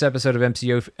for this episode of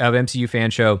MCU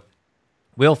Fan Show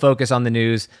will focus on the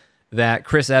news that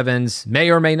Chris Evans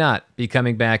may or may not be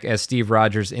coming back as Steve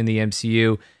Rogers in the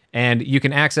MCU. And you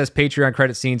can access Patreon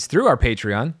credit scenes through our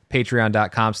Patreon,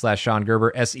 patreon.com/Sean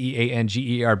Gerber,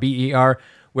 SeanGerber,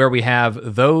 where we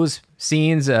have those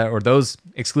scenes or those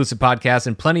exclusive podcasts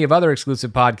and plenty of other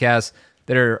exclusive podcasts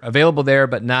that are available there,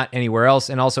 but not anywhere else.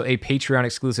 And also a Patreon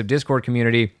exclusive Discord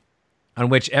community on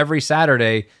which every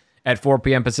Saturday at 4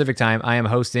 p.m. Pacific time, I am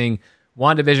hosting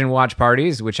WandaVision watch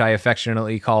parties, which I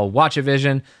affectionately call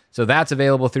Watchavision. So that's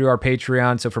available through our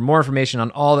Patreon. So for more information on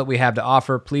all that we have to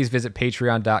offer, please visit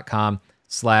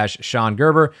patreon.com/Sean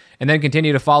Gerber, and then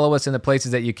continue to follow us in the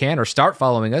places that you can, or start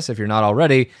following us if you're not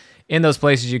already. In those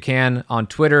places you can, on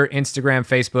Twitter, Instagram,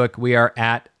 Facebook, we are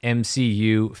at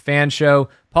MCU Fan Show.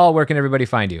 Paul, where can everybody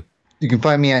find you? You can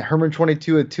find me at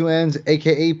Herman22 at 2 N's,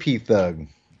 aka P Thug.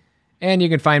 And you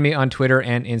can find me on Twitter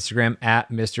and Instagram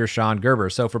at Mr. Sean Gerber.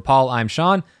 So for Paul, I'm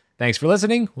Sean. Thanks for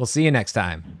listening. We'll see you next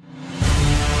time.